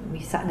dinner. We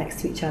sat next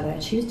to each other,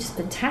 and she was just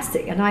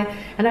fantastic. And I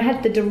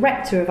had the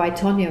director of I,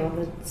 Tonya on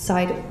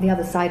the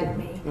other side of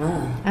me.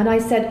 And I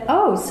said,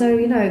 "Oh, so,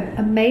 you know,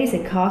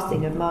 amazing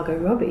casting of Margot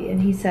Robbie."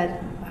 And he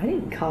said, "I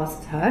didn't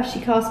cast her, she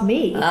cast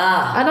me." And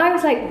I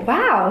was like,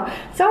 wow.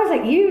 So I was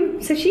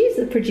like, so she's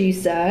a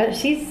producer.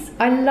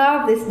 I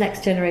love this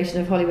next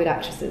generation of Hollywood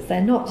actresses.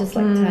 They're not just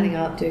like turning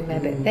up, doing their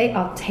bit. They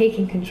are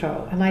taking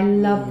control. And I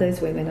love those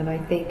women, and I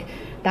think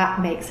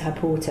that makes her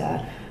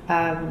Porter.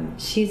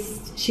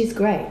 She's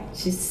great.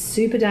 She's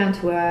super down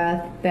to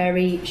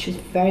earth. She was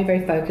very,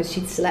 very focused.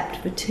 She'd slept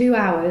for 2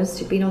 hours.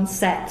 She'd been on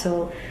set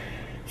till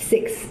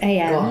 6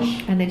 a.m.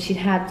 and then she'd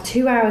had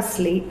 2 hours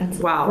sleep and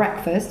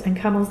breakfast and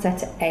come on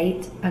set at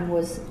 8 and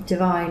was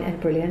divine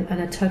and brilliant and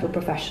a total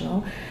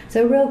professional.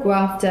 So a real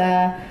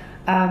grafter.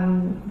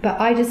 But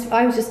I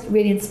was just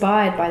really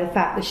inspired by the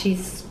fact that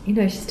she's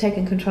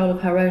taken control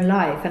of her own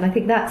life, and I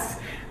think that's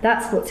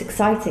what's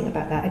exciting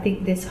about that. I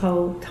think this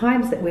whole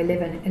times that we're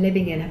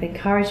living in have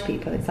encouraged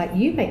people. It's like,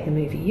 you make the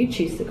movie, you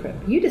choose the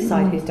script, you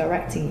decide who's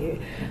directing you.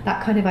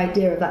 That kind of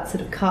idea of that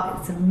sort of cut,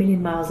 it's a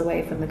million miles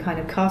away from the kind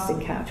of casting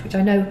couch, which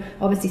I know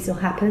obviously still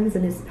happens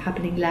and is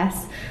happening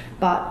less.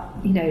 But,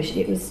 you know,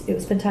 it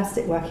was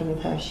fantastic working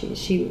with her.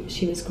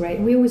 She was great.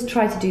 And we always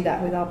try to do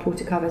that with our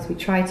Porter covers. We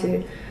try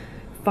to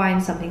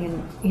find something,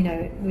 and, you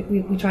know,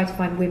 we try to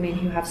find women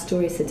who have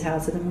stories to tell.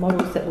 So the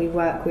models that we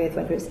work with,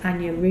 whether it's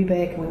Anya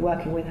Rubik, and we're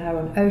working with her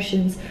on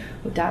Oceans,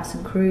 or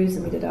Dawson Cruz,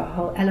 and we did our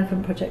whole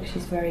elephant project.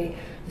 She's very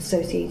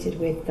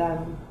associated with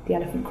the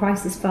Elephant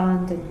Crisis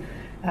Fund,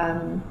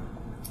 and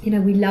you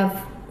know, we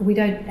love we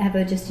don't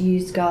ever just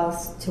use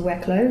girls to wear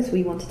clothes.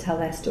 We want to tell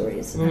their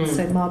stories. And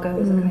so Margot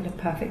is a kind of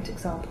perfect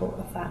example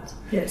of that.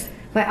 Yes.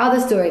 My other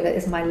story that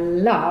is my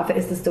love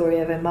is the story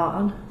of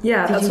Iman.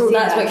 Yeah, that's what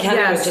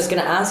Candy was just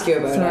going to ask you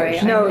about.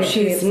 Sorry. No,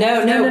 she's...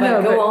 No,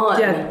 but go on.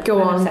 Yeah,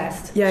 go on.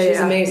 Obsessed. Yeah, she's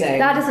amazing.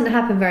 That doesn't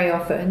happen very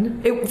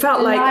often. It felt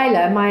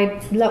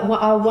Delilah,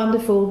 our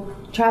wonderful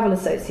travel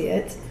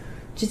associate,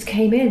 just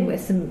came in with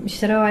some... She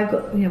said, I've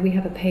got... we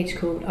have a page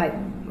called,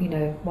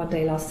 One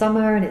Day Last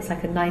Summer, and it's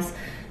like a nice...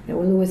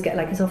 we'll always get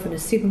it's often a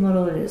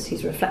supermodel, and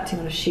she's reflecting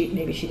on a shoot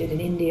maybe she did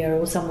in India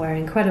or somewhere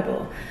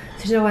incredible.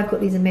 So I've got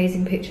these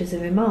amazing pictures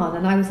of Iman,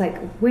 and I was like,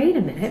 wait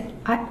a minute,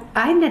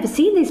 I've never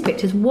seen these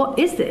pictures. What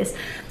is this?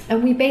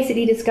 And we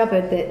basically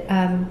discovered that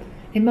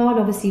Iman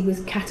obviously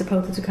was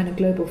catapulted to kind of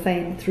global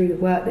fame through the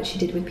work that she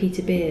did with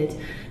Peter Beard.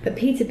 But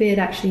Peter Beard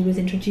actually was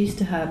introduced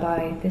to her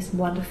by this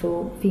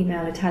wonderful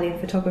female Italian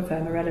photographer,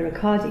 Mirella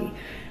Riccardi,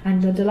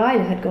 and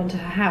Delilah had gone to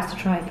her house to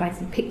try and find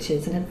some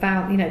pictures and had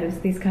found, there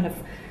was these kind of...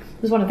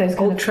 It was one of those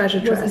old treasure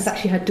chests. It was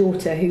actually her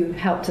daughter who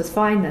helped us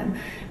find them.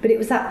 But it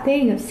was that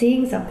thing of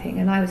seeing something,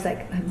 and I was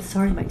like, I'm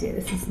sorry, my dear,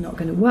 this is not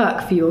going to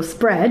work for your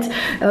spread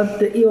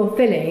that you're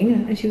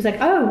filling. And she was like,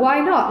 oh,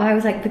 why not? And I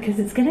was like, because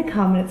it's going to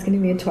come and it's going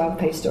to be a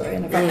 12-page story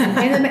in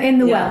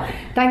the well.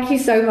 Thank you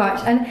so much.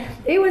 And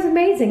it was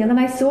amazing. And then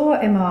I saw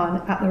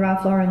Iman at the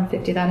Ralph Lauren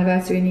 50th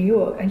anniversary in New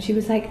York, and she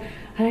was like,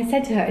 and I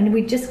said to her, and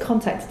we just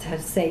contacted her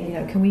to say,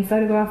 can we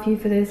photograph you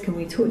for this? Can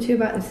we talk to you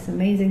about this? It's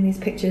amazing, these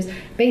pictures.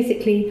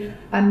 Basically,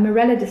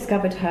 Mirella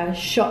discovered her,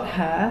 shot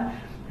her,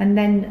 and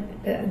then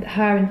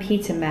her and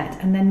Peter met,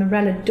 and then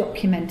Mirella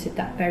documented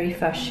that very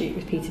first shoot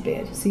with Peter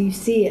Beard. So you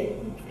see it,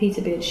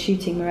 Peter Beard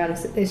shooting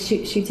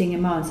shooting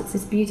Iman. So it's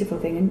this beautiful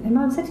thing. And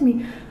Iman said to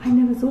me, I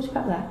never thought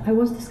about that. I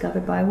was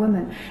discovered by a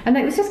woman. And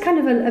it was just kind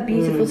of a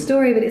beautiful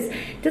story, but it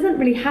doesn't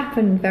really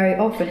happen very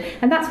often.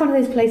 And that's one of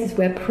those places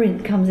where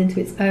print comes into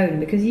its own,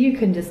 because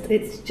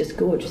it's just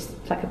gorgeous.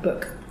 It's like a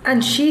book.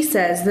 And she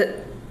says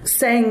that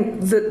saying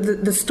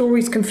the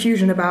story's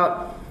confusion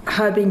about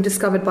her being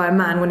discovered by a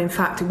man when in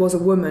fact it was a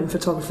woman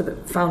photographer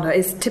that found her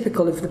is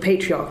typical of the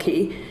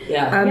patriarchy.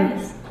 Yeah.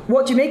 Yes.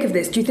 What do you make of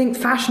this? Do you think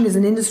fashion is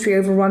an industry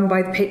overrun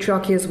by the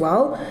patriarchy as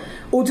well?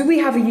 Or do we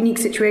have a unique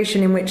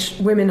situation in which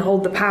women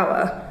hold the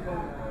power?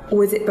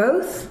 Or is it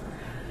both?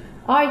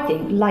 I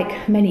think,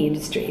 like many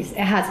industries, it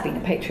has been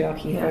a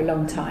patriarchy for a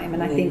long time.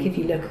 And I think if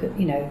you look at,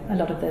 a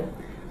lot of the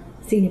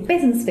senior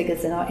business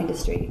figures in our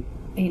industry,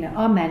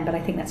 are men, but I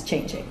think that's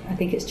changing. I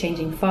think it's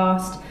changing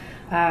fast.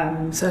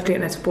 Certainly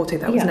at Net-a-Porter,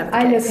 that was never the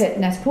case. I look at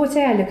Net-a-Porter,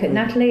 I look at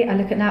Natalie, I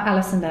look at now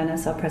Alison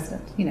Lerner, our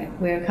president.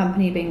 We're a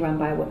company being run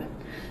by a woman.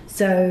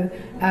 So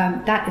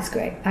that is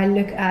great. I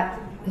look at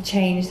the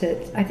change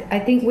that I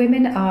think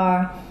women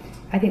are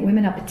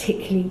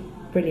particularly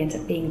brilliant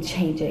at being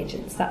change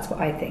agents. That's what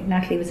I think.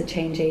 Natalie was a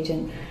change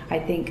agent. I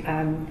think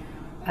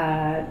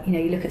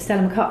you look at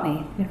Stella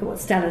McCartney, look at what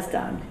Stella's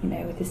done,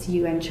 with this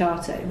UN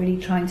charter,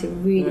 really trying to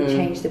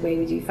change the way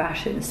we do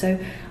fashion. So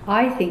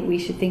I think we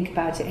should think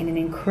about it in an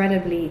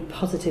incredibly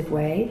positive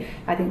way.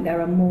 I think there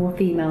are more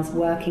females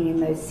working in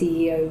those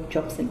CEO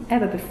jobs than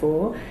ever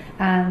before,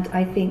 and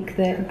I think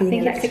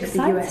that's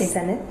exciting. The US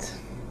Senate.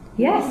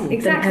 Yes,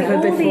 exactly.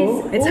 All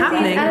these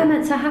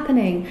elements are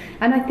happening,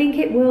 and I think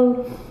it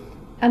will.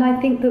 And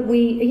I think that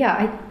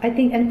I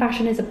think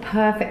fashion is a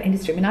perfect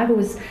industry. I mean, I've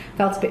always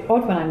felt a bit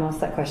odd when I'm asked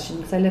that question,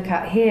 because I look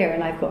out here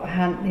and I've got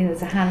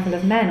there's a handful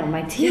of men on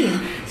my team.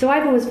 So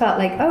I've always felt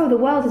like, the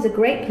world is a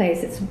great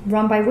place. It's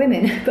run by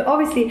women. But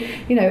obviously,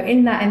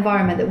 in that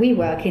environment that we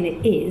work in,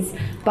 it is.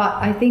 But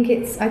I think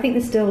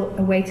there's still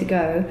a way to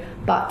go.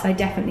 But I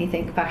definitely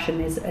think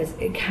fashion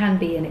it can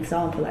be an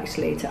example,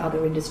 actually, to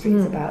other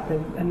industries about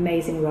the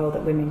amazing role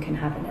that women can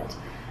have in it.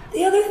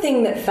 The other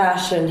thing that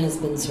fashion has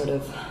been sort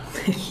of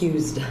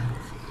accused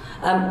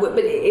of, but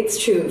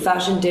it's true,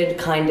 fashion did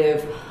kind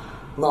of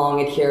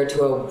long adhere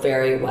to a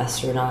very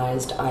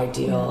westernized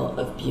ideal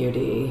of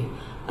beauty.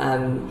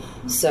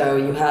 So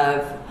you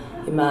have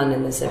Iman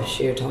in this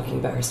issue talking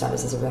about her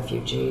status as a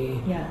refugee,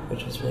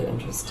 which was really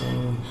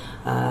interesting.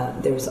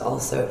 There was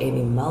also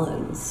Amy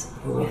Mullins,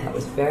 who we thought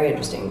was very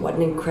interesting. What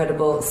an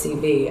incredible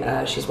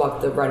CV. She's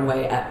walked the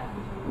runway at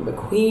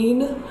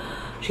McQueen.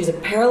 She's a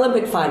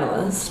Paralympic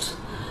finalist.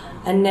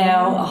 And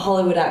now a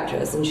Hollywood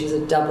actress, and she's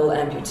a double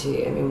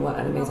amputee. I mean, what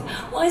an amazing...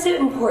 Why is it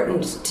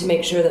important to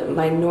make sure that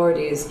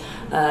minorities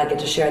get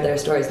to share their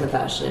stories in the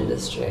fashion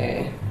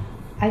industry?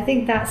 I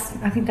think that's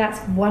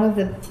one of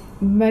the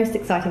most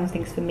exciting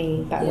things for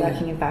me about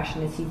working in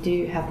fashion, is you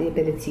do have the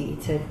ability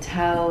to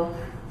tell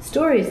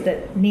stories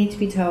that need to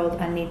be told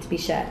and need to be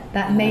shared.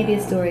 That may be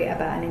a story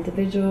about an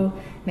individual,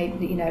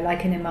 maybe,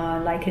 like an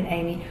Iman, like an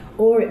Amy,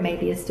 or it may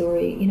be a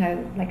story,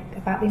 like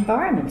about the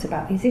environment,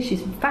 about these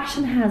issues.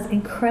 Fashion has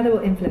incredible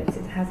influence,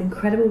 it has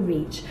incredible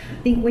reach.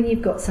 I think when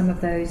you've got some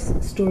of those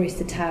stories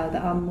to tell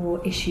that are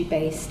more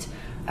issue-based,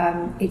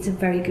 it's a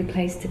very good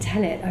place to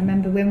tell it. I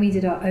remember when we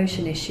did our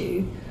ocean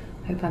issue,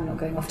 I hope I'm not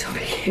going off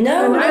topic.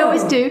 No, I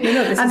always do.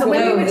 No, but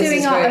when we were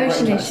doing our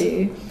ocean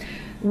issue,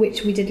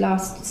 which we did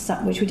last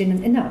summer.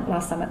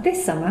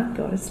 This summer,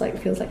 God, it's like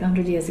feels like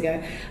 100 years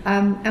ago.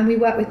 And we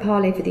worked with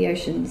Parley for the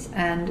Oceans,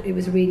 and it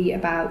was really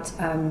about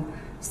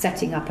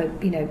setting up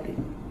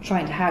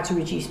trying to how to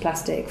reduce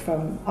plastic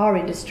from our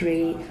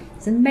industry.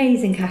 It's an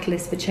amazing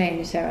catalyst for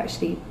change. So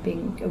actually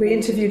we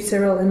interviewed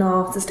Cyril in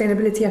our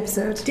sustainability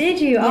episode.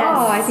 Did you? Yes.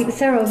 Oh, I think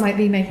Cyril might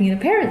be making an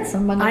appearance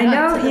on Monday night.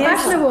 I know, he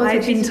is.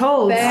 I've been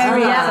told.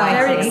 Very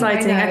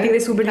exciting. I think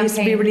this will be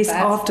released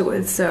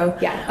afterwards. So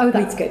yeah. Oh,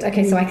 that's good.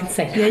 Okay, so I can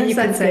say. Yeah, you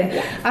can say.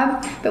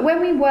 Yeah. But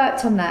when we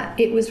worked on that,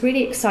 it was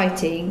really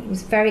exciting. It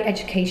was very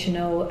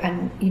educational,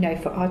 and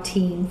for our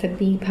team, for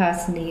me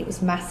personally, it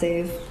was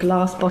massive.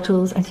 Glass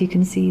bottles, as you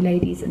can see,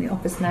 ladies in the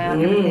office now,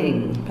 and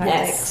everything.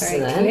 Very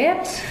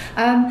clear.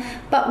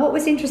 But what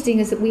was interesting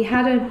is that we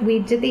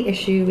did the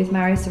issue with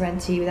Mario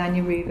Sorrenti, with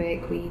Anya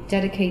Rubik. We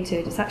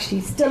dedicated, it's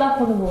actually still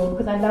up on the wall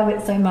because I love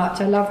it so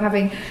much. I love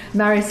having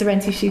Mario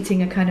Sorrenti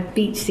shooting a kind of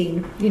beach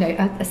scene,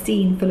 a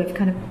scene full of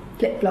kind of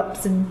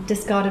flip-flops and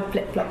discarded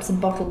flip-flops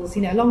and bottles,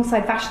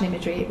 alongside fashion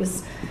imagery. It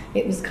was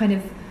kind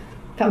of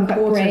felt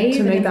quite brave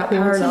to make that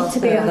parallel,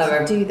 to be able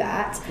to do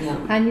that.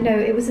 And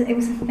it was an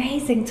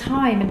amazing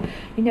time.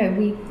 And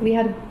we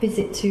had a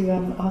visit to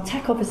our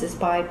tech offices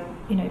by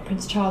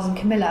Prince Charles and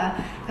Camilla,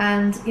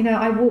 and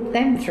I walked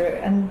them through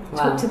and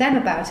talked to them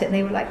about it, and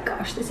they were like,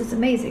 gosh, this is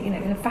amazing,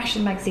 in a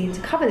fashion magazine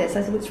to cover this.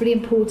 I said, it's really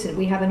important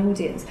we have an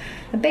audience.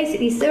 And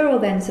basically Cyril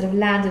then sort of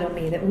landed on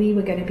me that we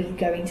were going to be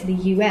going to the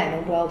UN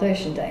on World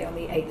Ocean Day on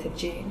the 8th of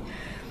June.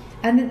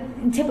 And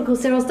in typical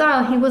Cyril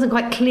style, he wasn't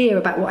quite clear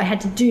about what I had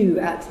to do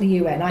at the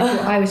UN. I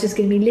thought I was just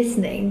going to be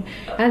listening.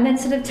 And then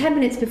sort of 10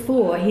 minutes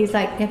before, he's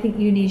like, I think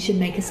you should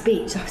make a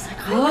speech. I was like,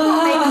 I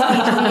can't make a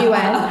speech at the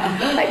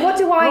UN. Like, what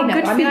do I know?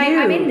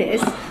 I'm in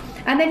this.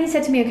 And then he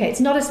said to me, okay,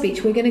 it's not a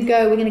speech. We're going to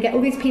get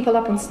all these people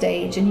up on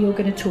stage, and you're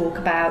going to talk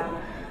about,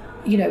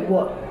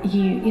 what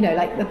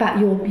about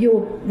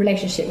your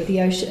relationship with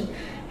the ocean.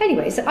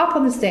 Anyway, so up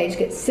on the stage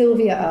gets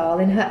Sylvia Earle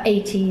in her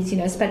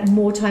 80s, spent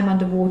more time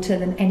underwater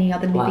than any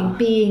other living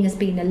being, has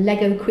been a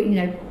Lego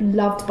queen,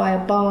 loved by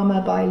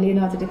Obama, by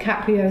Leonardo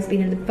DiCaprio, has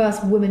been the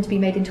first woman to be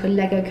made into a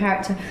Lego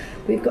character.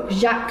 We've got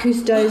Jacques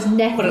Cousteau's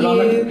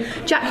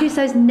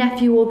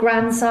nephew or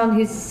grandson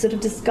who's sort of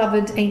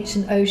discovered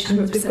ancient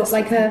oceans. We've got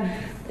like a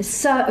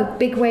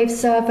big wave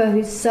surfer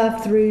who's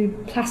surfed through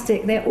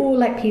plastic. They're all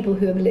like people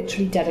who have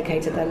literally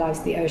dedicated their lives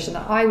to the ocean.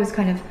 I was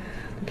kind of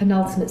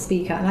penultimate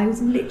speaker, and I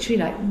was literally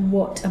like,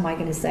 what am I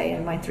going to say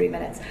in my 3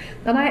 minutes?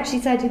 And I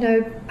actually said,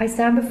 I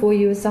stand before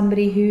you as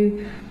somebody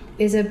who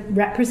is a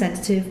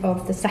representative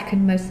of the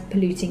second most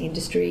polluting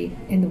industry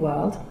in the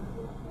world.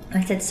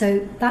 I said, so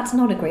that's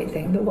not a great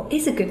thing, but what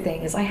is a good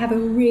thing is I have a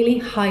really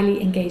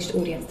highly engaged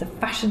audience, the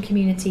fashion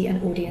community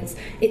and audience.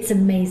 It's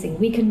amazing.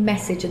 We can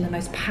message in the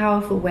most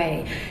powerful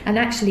way, and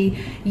actually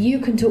you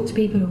can talk to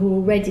people who are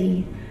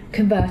already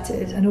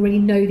converted and already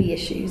know the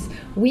issues.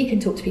 We can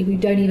talk to people who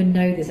don't even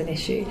know there's an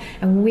issue,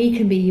 and we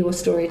can be your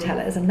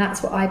storytellers. And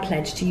that's what I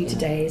pledge to you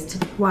today, is to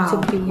be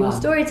your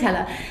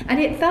storyteller. And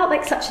it felt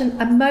like such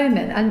a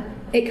moment, and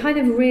it kind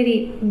of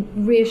really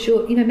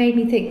reassured, made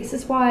me think, this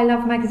is why I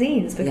love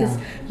magazines, because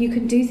you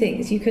can do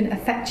things, you can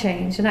affect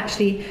change. And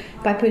actually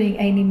by putting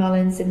Amy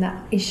Mullins in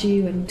that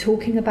issue and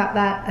talking about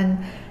that and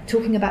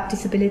talking about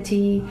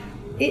disability,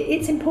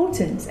 it's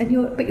important, and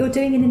you're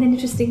doing it in an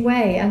interesting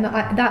way, and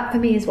that for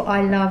me is what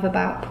I love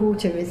about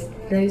Porter, is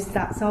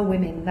that's our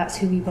women, that's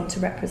who we want to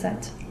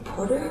represent.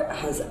 Porter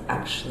has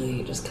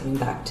actually, just coming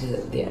back to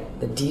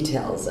the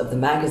details of the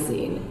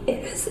magazine,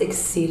 it has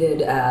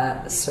exceeded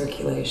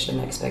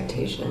circulation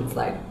expectations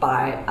like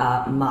by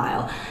a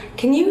mile.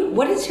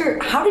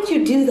 How did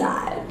you do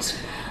that?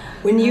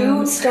 When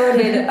you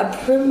started a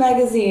print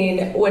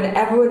magazine, when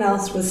everyone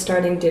else was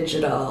starting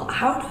digital,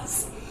 how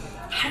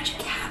did you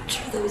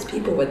capture those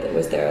people?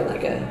 Was there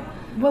like a...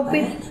 Well,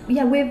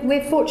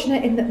 we're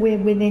fortunate in that we're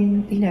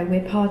within,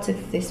 we're part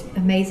of this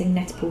amazing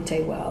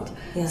Net-a-Porter world.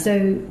 Yeah.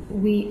 So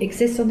we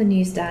exist on the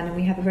newsstand, and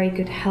we have a very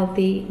good,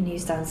 healthy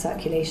newsstand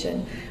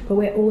circulation. But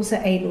we're also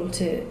able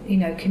to,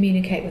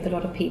 communicate with a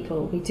lot of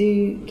people. We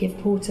do give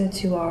Porter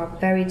to our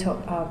very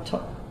top.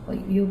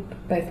 You'll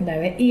both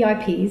know it,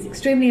 EIPs,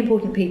 extremely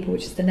important people,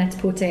 which is the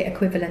Net-a-Porter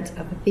equivalent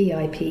of a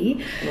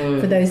VIP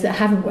for those that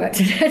haven't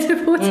worked at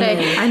Net-a-Porter.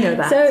 I know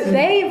that. So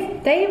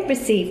they've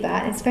received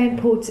that. It's very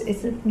important.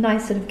 It's a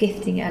nice sort of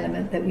gifting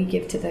element that we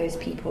give to those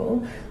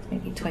people,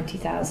 maybe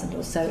 20,000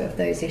 or so of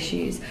those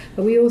issues.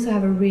 But we also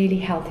have a really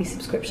healthy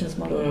subscriptions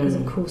model, because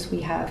of course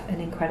we have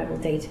an incredible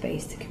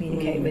database to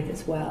communicate with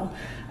as well.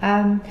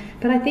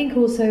 But I think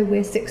also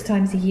we're 6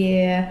 times a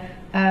year.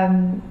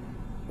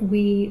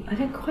 I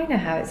don't quite know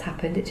how it's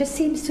happened. It just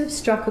seems to have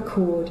struck a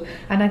chord,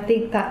 and I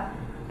think that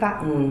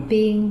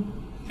being,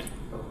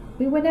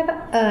 we were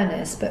never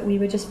earnest, but we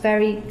were just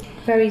very,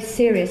 very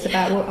serious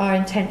about what our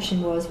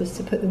intention was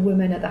to put the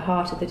woman at the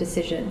heart of the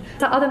decision.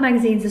 So other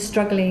magazines are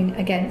struggling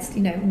against,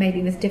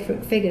 maybe with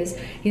different figures.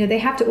 They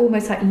have to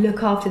almost like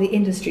look after the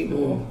industry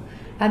more.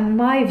 And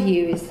my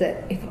view is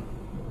that if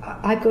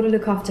I've got to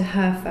look after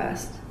her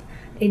first.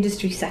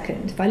 industry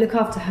second. If I look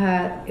after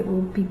her, it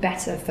will be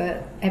better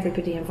for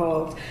everybody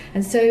involved.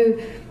 And so,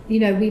 you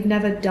know, we've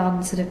never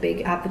done sort of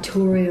big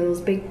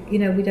advertorials,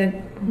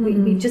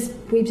 we've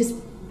just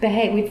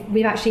behaved.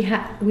 We've actually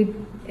had,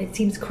 it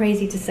seems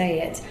crazy to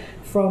say it,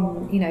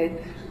 from, you know,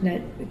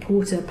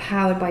 Porter,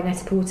 powered by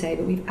Net-a-Porter,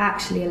 but we've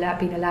actually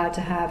been allowed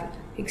to have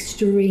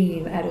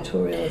extreme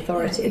editorial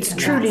authority. It's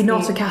truly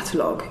not a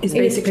catalogue, is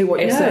basically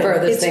what you're saying. It's the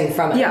furthest thing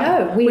from it.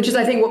 Yeah, which is,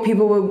 I think, what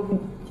people were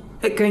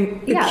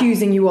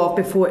accusing you of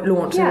before it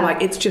launched. They were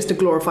like, it's just a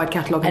glorified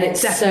catalogue, and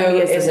it definitely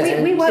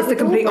isn't. We work it's with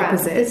the complete all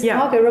brands. opposite.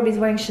 Margot Robbie's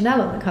wearing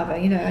Chanel on the cover.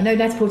 You know, I know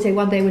Net-a-Porter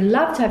one day would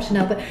love to have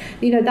Chanel, but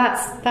you know,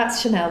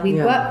 that's Chanel. We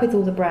work with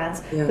all the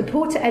brands. The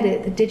Porter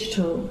Edit, the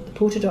digital, the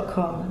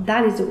Porter.com,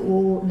 that is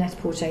all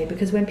Net-a-Porter,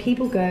 because when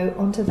people go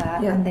onto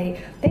that and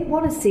they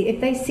want to see, if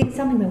they see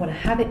something, they want to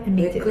have it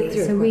immediately.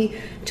 So we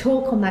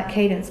talk on that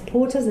cadence.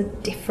 Porter's a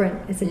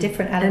different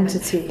element.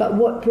 Entity. But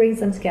what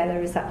brings them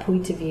together is that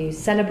point of view,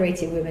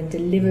 celebrating women,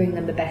 delivering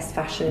them the best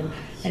fashion,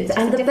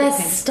 and the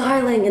best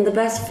styling and the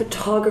best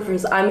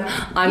photographers. I'm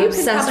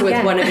obsessed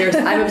with one of yours.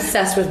 I'm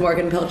obsessed with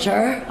Morgan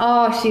Pilcher.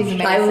 Oh, she's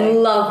amazing. I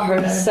love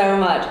her so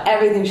much.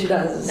 Everything she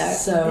does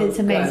is it's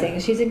amazing.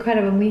 Good. She's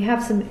incredible. And we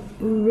have some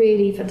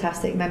really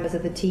fantastic members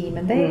of the team,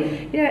 and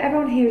they, you know,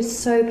 everyone here is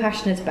so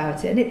passionate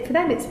about it, and for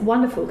them it's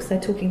wonderful because they're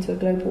talking to a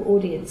global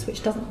audience,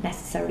 which doesn't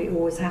necessarily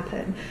always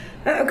happen.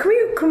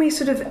 Can we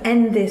sort of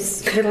end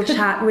this little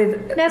chat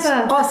with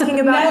asking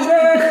about...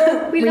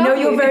 Never. We know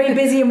you're very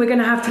busy and we're going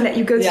to have to let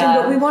you go soon,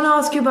 but we want to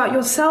ask you about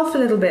yourself a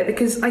little bit,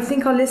 because I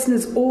think our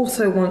listeners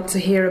also want to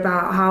hear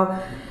about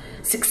how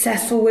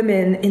successful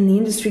women in the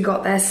industry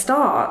got their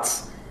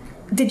starts.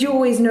 Did you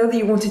always know that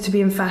you wanted to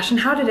be in fashion?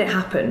 How did it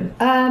happen?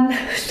 No,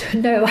 I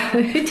didn't know.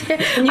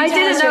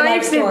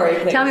 Life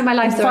story, tell me my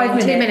life story.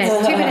 5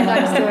 minutes. 2 minute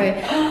life story.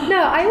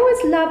 No, I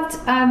always loved.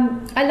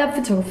 I love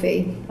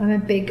photography. I'm a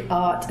big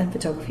art and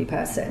photography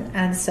person,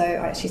 and so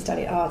I actually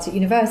studied art at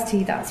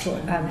university. That's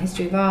what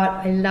history of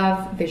art. I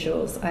love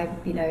visuals.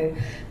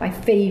 My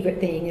favourite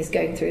thing is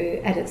going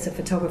through edits of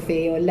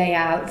photography or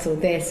layouts or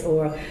this,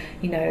 or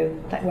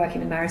like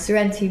working with Mara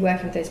Sorrenti,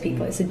 working with those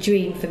people. It's a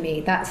dream for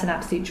me. That's an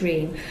absolute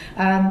dream.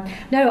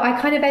 No, I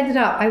kind of ended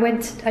up. I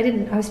was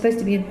supposed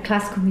to be a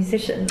classical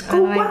musician.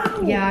 Oh, wow!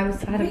 I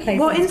had a place.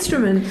 What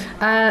instrument?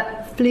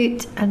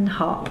 Flute and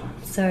harp.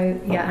 So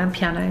and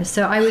piano.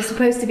 So I was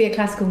supposed to be a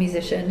classical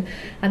musician,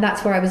 and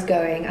that's where I was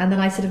going. And then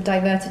I sort of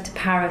diverted to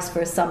Paris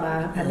for a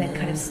summer, and then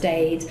kind of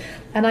stayed.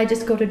 And I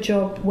just got a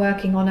job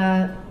working on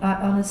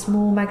a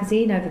small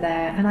magazine over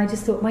there. And I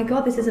just thought, my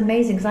God, this is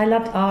amazing, because I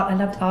loved art, I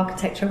loved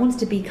architecture. I wanted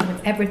to be kind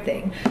of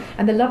everything.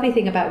 And the lovely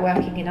thing about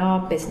working in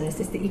our business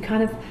is that you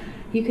can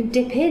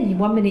dip in.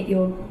 1 minute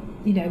you're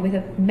with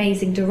an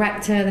amazing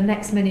director, the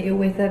next minute you're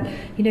with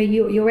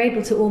you're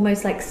able to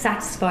almost like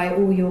satisfy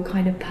all your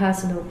kind of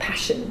personal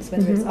passions,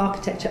 whether it's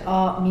architecture,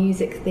 art,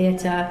 music,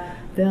 theatre,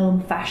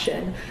 film,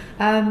 fashion.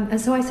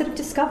 And so I sort of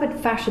discovered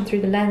fashion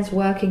through the lens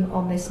working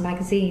on this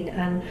magazine,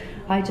 and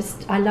I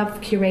love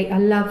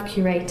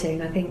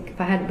curating. I think if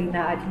I hadn't been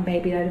that,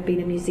 maybe I'd have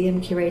been a museum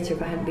curator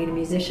if I hadn't been a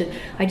musician.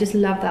 I just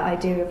love that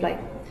idea of like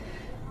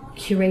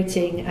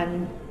curating,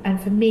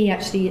 and for me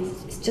actually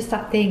it's just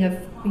that thing of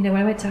when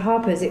I went to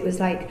Harper's, it was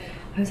like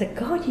I was like,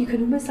 God, you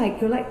can almost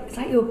it's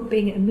like you're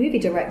being a movie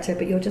director,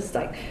 but you're just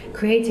like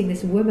creating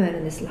this woman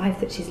and this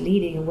life that she's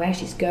leading and where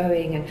she's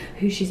going and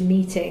who she's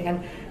meeting,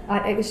 and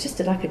it was just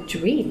like a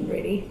dream,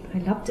 really. I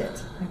loved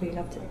it. I really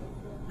loved it.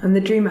 And the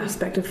dream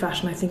aspect of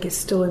fashion, I think, is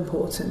still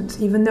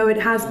important, even though it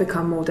has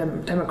become more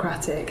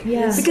democratic.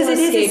 Yeah. Because it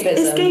is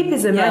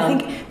escapism. Yeah. I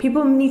think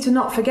people need to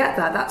not forget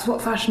that. That's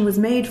what fashion was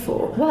made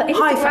for. Well,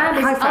 Instagram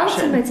is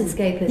ultimate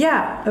escapism.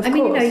 Yeah, of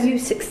course. I mean, you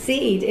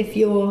succeed if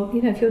you're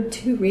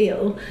too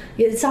real.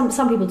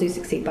 Some people do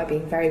succeed by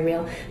being very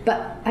real,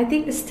 but I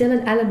think there's still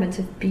an element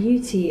of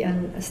beauty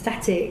and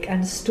aesthetic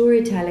and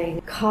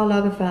storytelling. Karl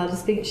Lagerfeld,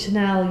 just being at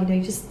Chanel,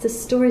 just the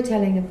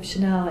storytelling of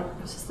Chanel. I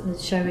was just at the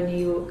show in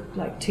New York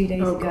like 2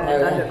 days ago.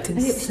 That looked and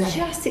it insane. was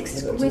just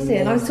exquisite.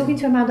 And I was talking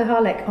to Amanda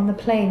Harlech on the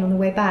plane on the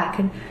way back,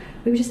 and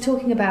we were just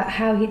talking about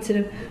how he'd sort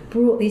of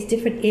brought these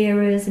different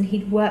eras and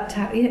he'd worked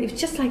out. It was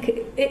just like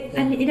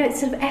and it's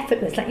sort of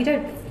effortless. Like you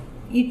don't.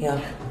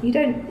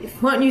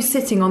 Weren't you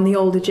sitting on the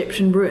old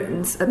Egyptian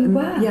ruins? We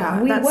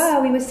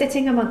were. We were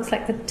sitting amongst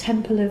like the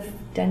Temple of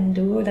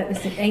Dendur. That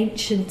was the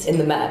ancient in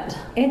the Met.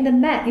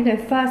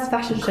 First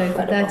fashion show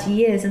for 30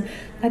 years, and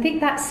I think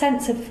that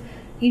sense of.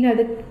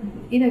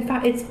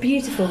 It's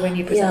beautiful when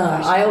you present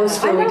fashion. I always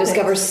feel we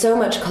discover so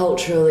much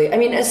culturally. I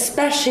mean,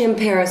 especially in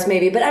Paris,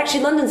 maybe, but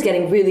actually London's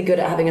getting really good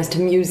at having us to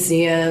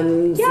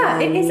museums.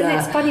 Yeah, it is, and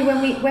it's funny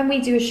when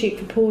we do a shoot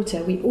for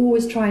Porter, we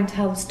always try and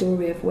tell the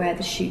story of where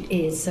the shoot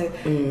is. So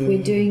if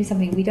we're doing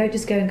something, we don't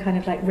just go and kind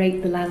of like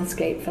rate the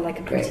landscape for like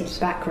a pretty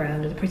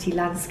background or a pretty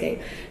landscape.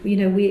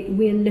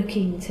 We're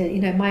looking to.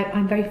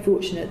 I'm very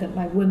fortunate that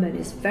my woman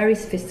is very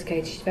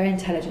sophisticated. She's very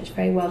intelligent. She's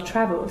very well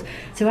travelled.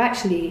 So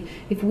actually,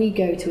 if we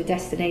go go to a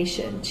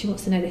destination, she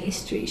wants to know the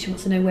history, she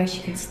wants to know where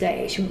she can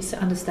stay, she wants to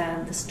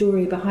understand the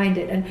story behind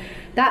it. And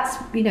that's,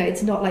 you know,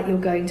 it's not like you're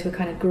going to a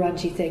kind of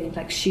grungy thing,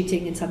 like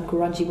shooting in some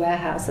grungy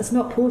warehouse. That's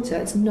not Porter.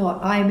 It's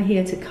not. I am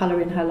here to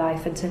colour in her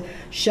life and to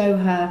show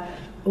her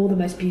all the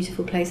most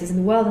beautiful places in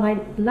the world. And I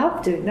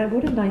love doing that.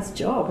 What a nice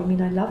job. I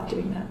mean, I love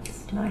doing that.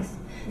 It's nice.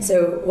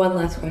 So one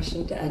last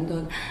question to end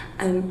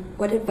on.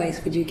 What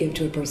advice would you give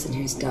to a person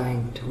who's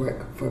dying to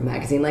work for a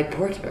magazine like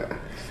Porter?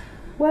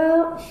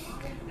 Well,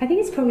 I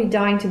think it's probably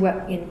dying to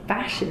work in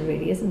fashion,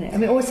 really, isn't it? I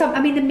mean, or some.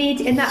 I mean, the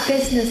media in that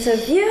business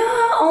of.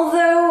 Yeah,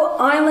 although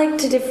I like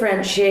to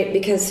differentiate,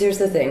 because here's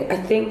the thing. I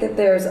think that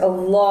there's a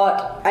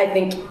lot. I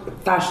think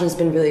fashion has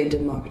been really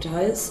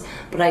democratized,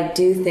 but I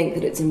do think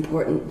that it's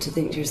important to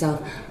think to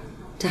yourself,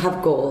 to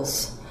have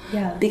goals.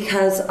 Yeah.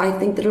 Because I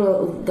think that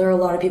there are a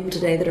lot of people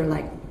today that are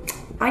like,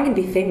 I'm going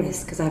to be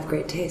famous because I have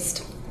great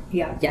taste.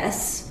 Yeah.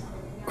 Yes,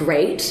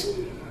 great.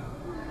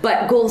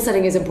 But goal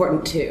setting is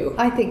important too.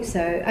 I think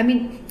so. I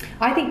mean,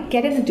 I think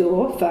get in the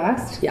door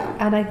first. Yeah.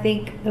 And I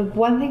think the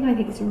one thing I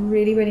think is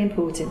really, really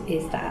important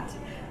is that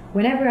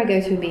whenever I go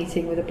to a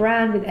meeting with a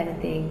brand, with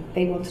anything,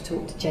 they want to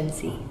talk to Gen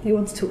Z. They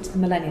want to talk to the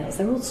millennials.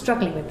 They're all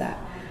struggling with that.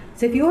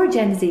 So if you're a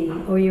Gen Z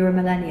or you're a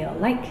millennial,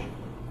 like,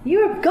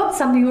 you've got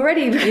something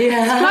already.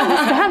 Yeah. I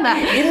understand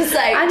that.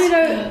 Insight. And, you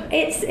know,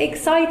 it's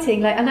exciting.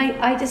 Like, and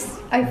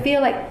I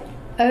feel like,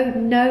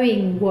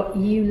 knowing what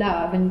you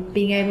love and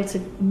being able to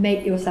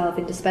make yourself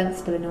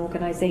indispensable in an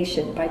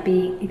organisation by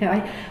being, you know,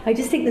 I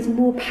just think there's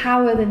more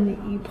power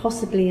than you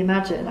possibly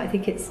imagine. I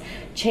think it's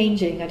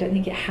changing. I don't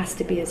think it has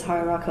to be as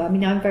hierarchical. I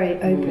mean, I'm very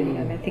open. You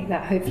know, I think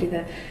that hopefully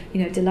the,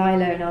 you know,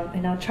 Delilah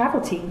in our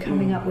travel team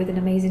coming up with an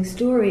amazing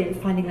story and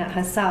finding that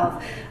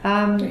herself.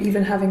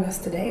 Even having us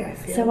today, I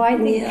feel. So I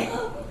think,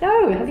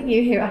 having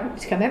you here, I hope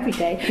to come every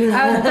day.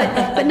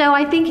 But no,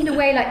 I think in a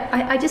way, like,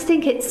 I just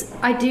think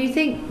I do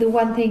think the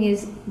one thing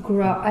is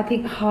I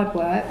think hard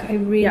work. I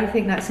really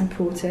think that's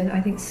important. I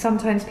think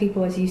sometimes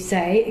people, as you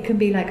say, it can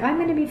be like, I'm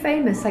going to be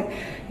famous, like,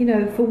 you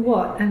know, for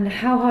what? And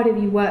how hard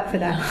have you worked for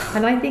that?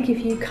 And I think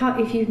if you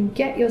can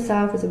get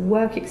yourself as a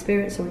work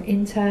experience or an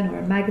intern or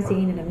a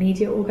magazine in a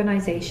media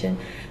organisation,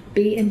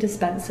 be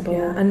indispensable.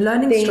 Yeah, and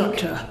learning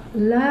structure.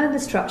 Learn the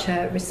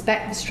structure,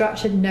 respect the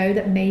structure, know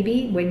that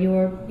maybe when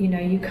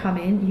you come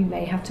in, you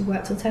may have to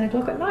work till 10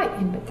 o'clock at night.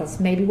 But that's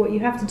maybe what you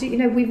have to do. You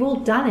know, we've all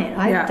done it.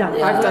 I've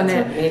done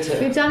it. Me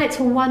too. We've done it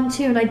till 1,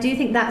 2, and I do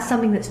think that's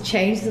something that's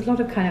changed. There's a lot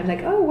of kind of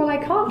like, oh, well, I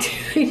can't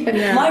do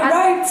it. My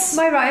rights.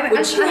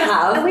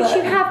 Which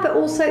you have, but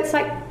also it's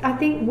like, I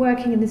think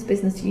working in this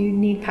business, you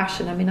need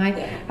passion. I mean,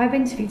 I've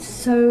interviewed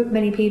so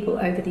many people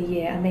over the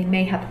year, and they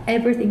may have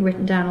everything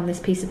written down on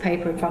this piece of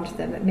paper in front of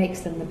them that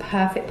makes them the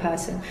perfect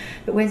person.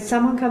 But when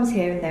someone comes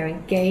here and they're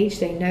engaged,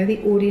 they know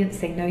the audience,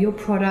 they know your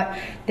product,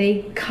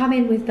 they come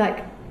in with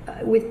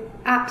with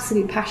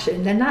absolute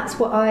passion, then that's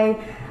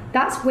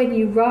when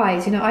you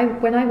rise. You know,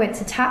 when I went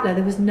to Tatler,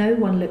 there was no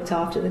one looked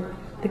after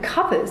the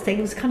covers. There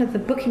was kind of the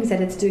bookings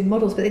editor doing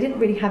models, but they didn't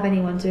really have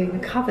anyone doing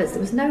the covers.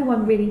 There was no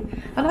one really,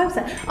 and I was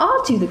like,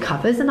 I'll do the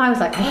covers, and I was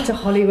like, off to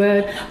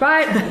Hollywood,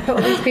 right, put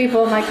all these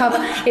people on my cover,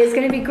 it's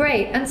going to be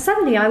great. And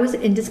suddenly I was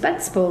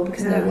indispensable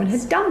because no one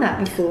had done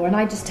that before, and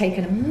I'd just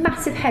taken a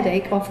massive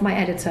headache off my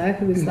editor,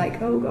 who was like,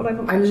 oh God,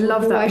 I'm not sure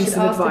love that piece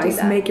of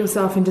advice. Make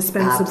yourself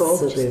indispensable.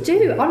 Absolutely. Just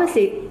do,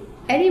 honestly,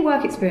 any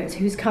work experience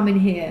who's come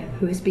in here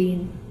who has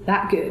been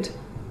that good,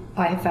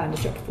 I have found a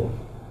job for.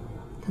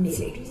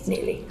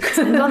 Nearly.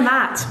 And on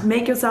that,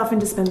 make yourself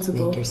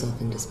indispensable. Make yourself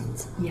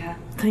indispensable. Yeah.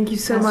 Thank you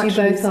so As much.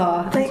 you both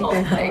are. Thank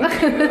you.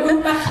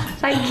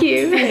 Thank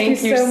you.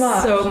 Thank you so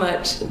much. so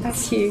much.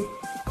 Thank you.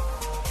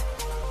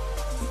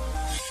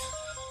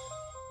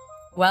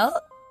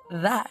 Well,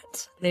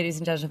 that, ladies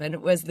and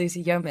gentlemen, was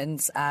Lucy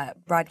Yeomans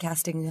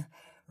broadcasting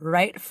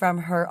right from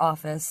her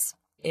office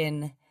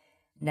in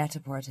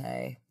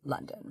Net-a-Porter,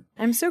 London.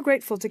 I'm so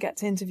grateful to get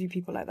to interview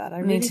people like that.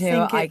 Me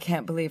too. I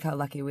can't believe how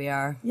lucky we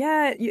are.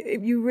 Yeah,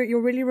 you're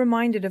really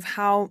reminded of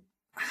how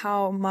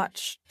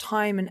much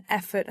time and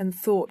effort and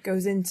thought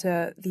goes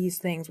into these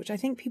things, which I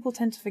think people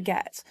tend to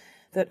forget.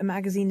 That a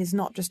magazine is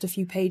not just a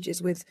few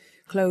pages with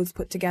clothes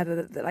put together.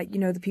 That like, you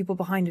know, the people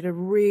behind it are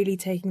really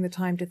taking the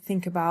time to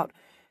think about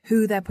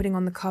who they're putting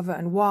on the cover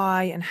and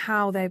why and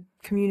how they're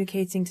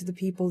communicating to the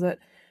people that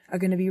are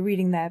going to be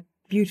reading their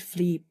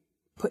beautifully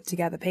put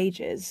together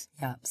pages.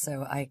 Yeah,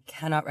 so I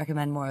cannot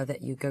recommend more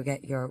that you go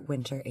get your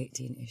winter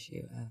 18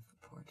 issue of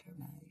Porter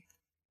Mag,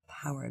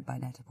 powered by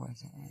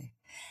Net-a-Porter.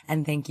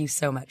 And thank you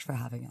so much for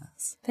having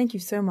us. Thank you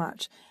so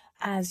much.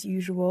 As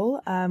usual,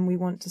 we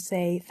want to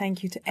say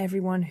thank you to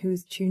everyone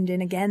who's tuned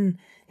in again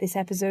this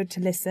episode to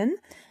listen.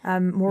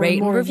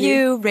 Rate and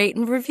review.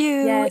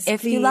 Yes,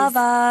 if please. you love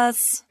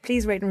us.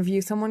 Please rate and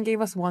review. Someone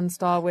gave us 1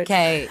 star, which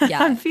yeah.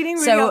 I'm feeling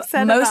really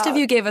upset about. So most about. of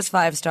you gave us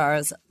 5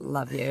 stars.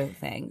 Love you.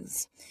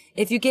 Thanks.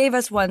 If you gave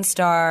us 1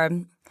 star,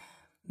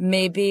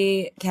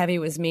 Maybe Kemi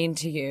was mean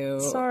to you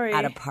Sorry.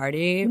 at a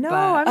party. No, but...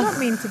 I'm not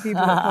mean to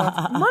people at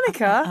parties.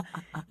 Monica,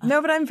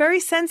 no, but I'm very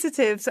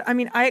sensitive. So, I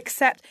mean, I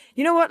accept.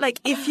 You know what? Like,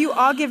 if you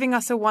are giving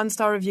us a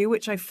 1-star review,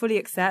 which I fully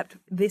accept,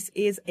 this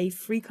is a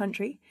free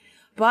country.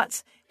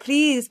 But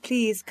please,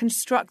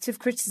 constructive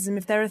criticism.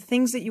 If there are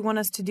things that you want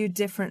us to do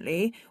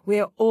differently,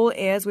 we're all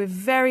ears. We're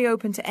very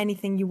open to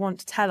anything you want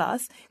to tell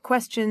us.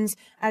 Questions,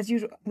 as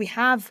usual, we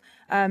have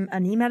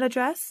an email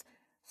address,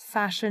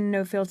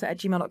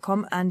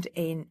 fashionnofilter@gmail.com, and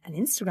an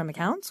Instagram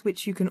account,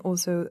 which you can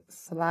also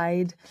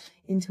slide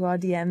into our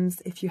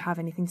DMs if you have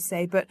anything to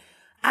say. But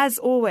as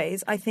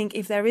always, I think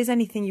if there is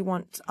anything you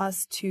want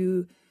us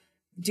to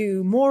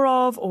do more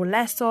of or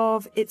less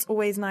of, it's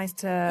always nice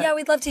to... Yeah,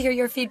 we'd love to hear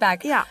your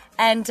feedback. Yeah.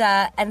 And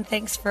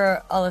thanks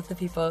for all of the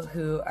people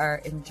who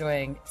are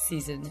enjoying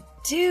season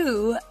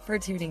 2 for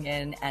tuning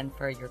in and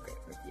for your great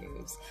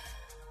reviews.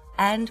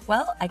 And,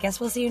 well, I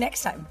guess we'll see you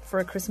next time. For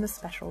a Christmas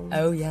special.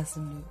 Oh, yes,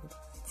 indeed.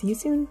 See you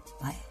soon.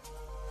 Bye.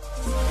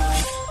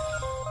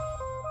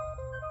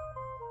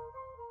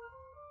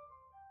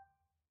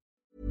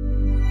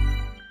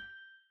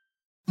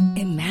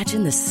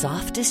 Imagine the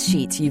softest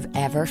sheets you've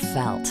ever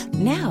felt.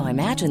 Now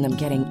imagine them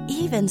getting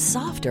even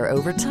softer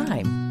over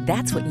time.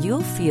 That's what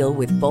you'll feel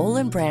with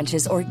Boll &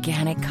 Branch's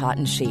organic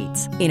cotton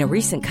sheets. In a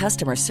recent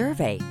customer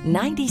survey,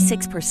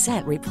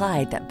 96%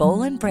 replied that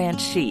Boll & Branch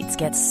sheets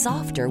get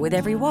softer with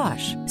every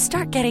wash.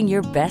 Start getting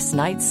your best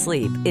night's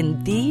sleep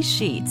in these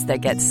sheets that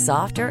get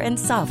softer and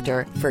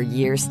softer for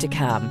years to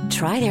come.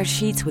 Try their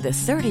sheets with a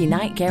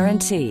 30-night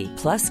guarantee.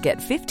 Plus, get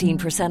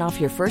 15%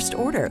 off your first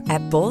order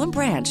at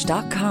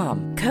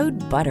bollandbranch.com.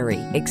 Code BUTTERY.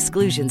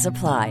 Exclusions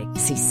apply.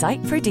 See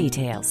site for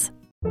details.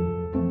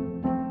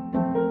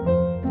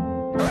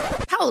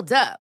 Hold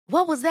up.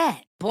 What was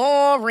that?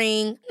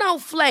 Boring. No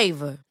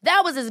flavor.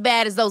 That was as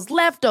bad as those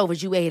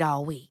leftovers you ate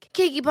all week.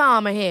 Keke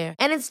Palmer here.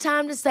 And it's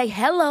time to say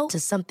hello to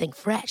something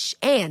fresh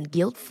and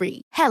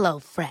guilt-free. Hello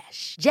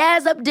Fresh.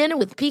 Jazz up dinner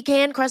with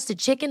pecan-crusted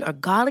chicken or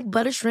garlic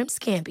butter shrimp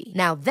scampi.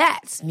 Now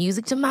that's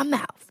music to my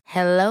mouth.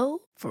 Hello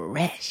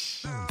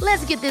Fresh.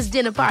 Let's get this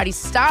dinner party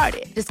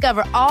started.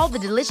 Discover all the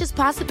delicious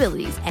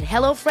possibilities at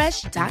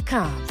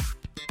HelloFresh.com.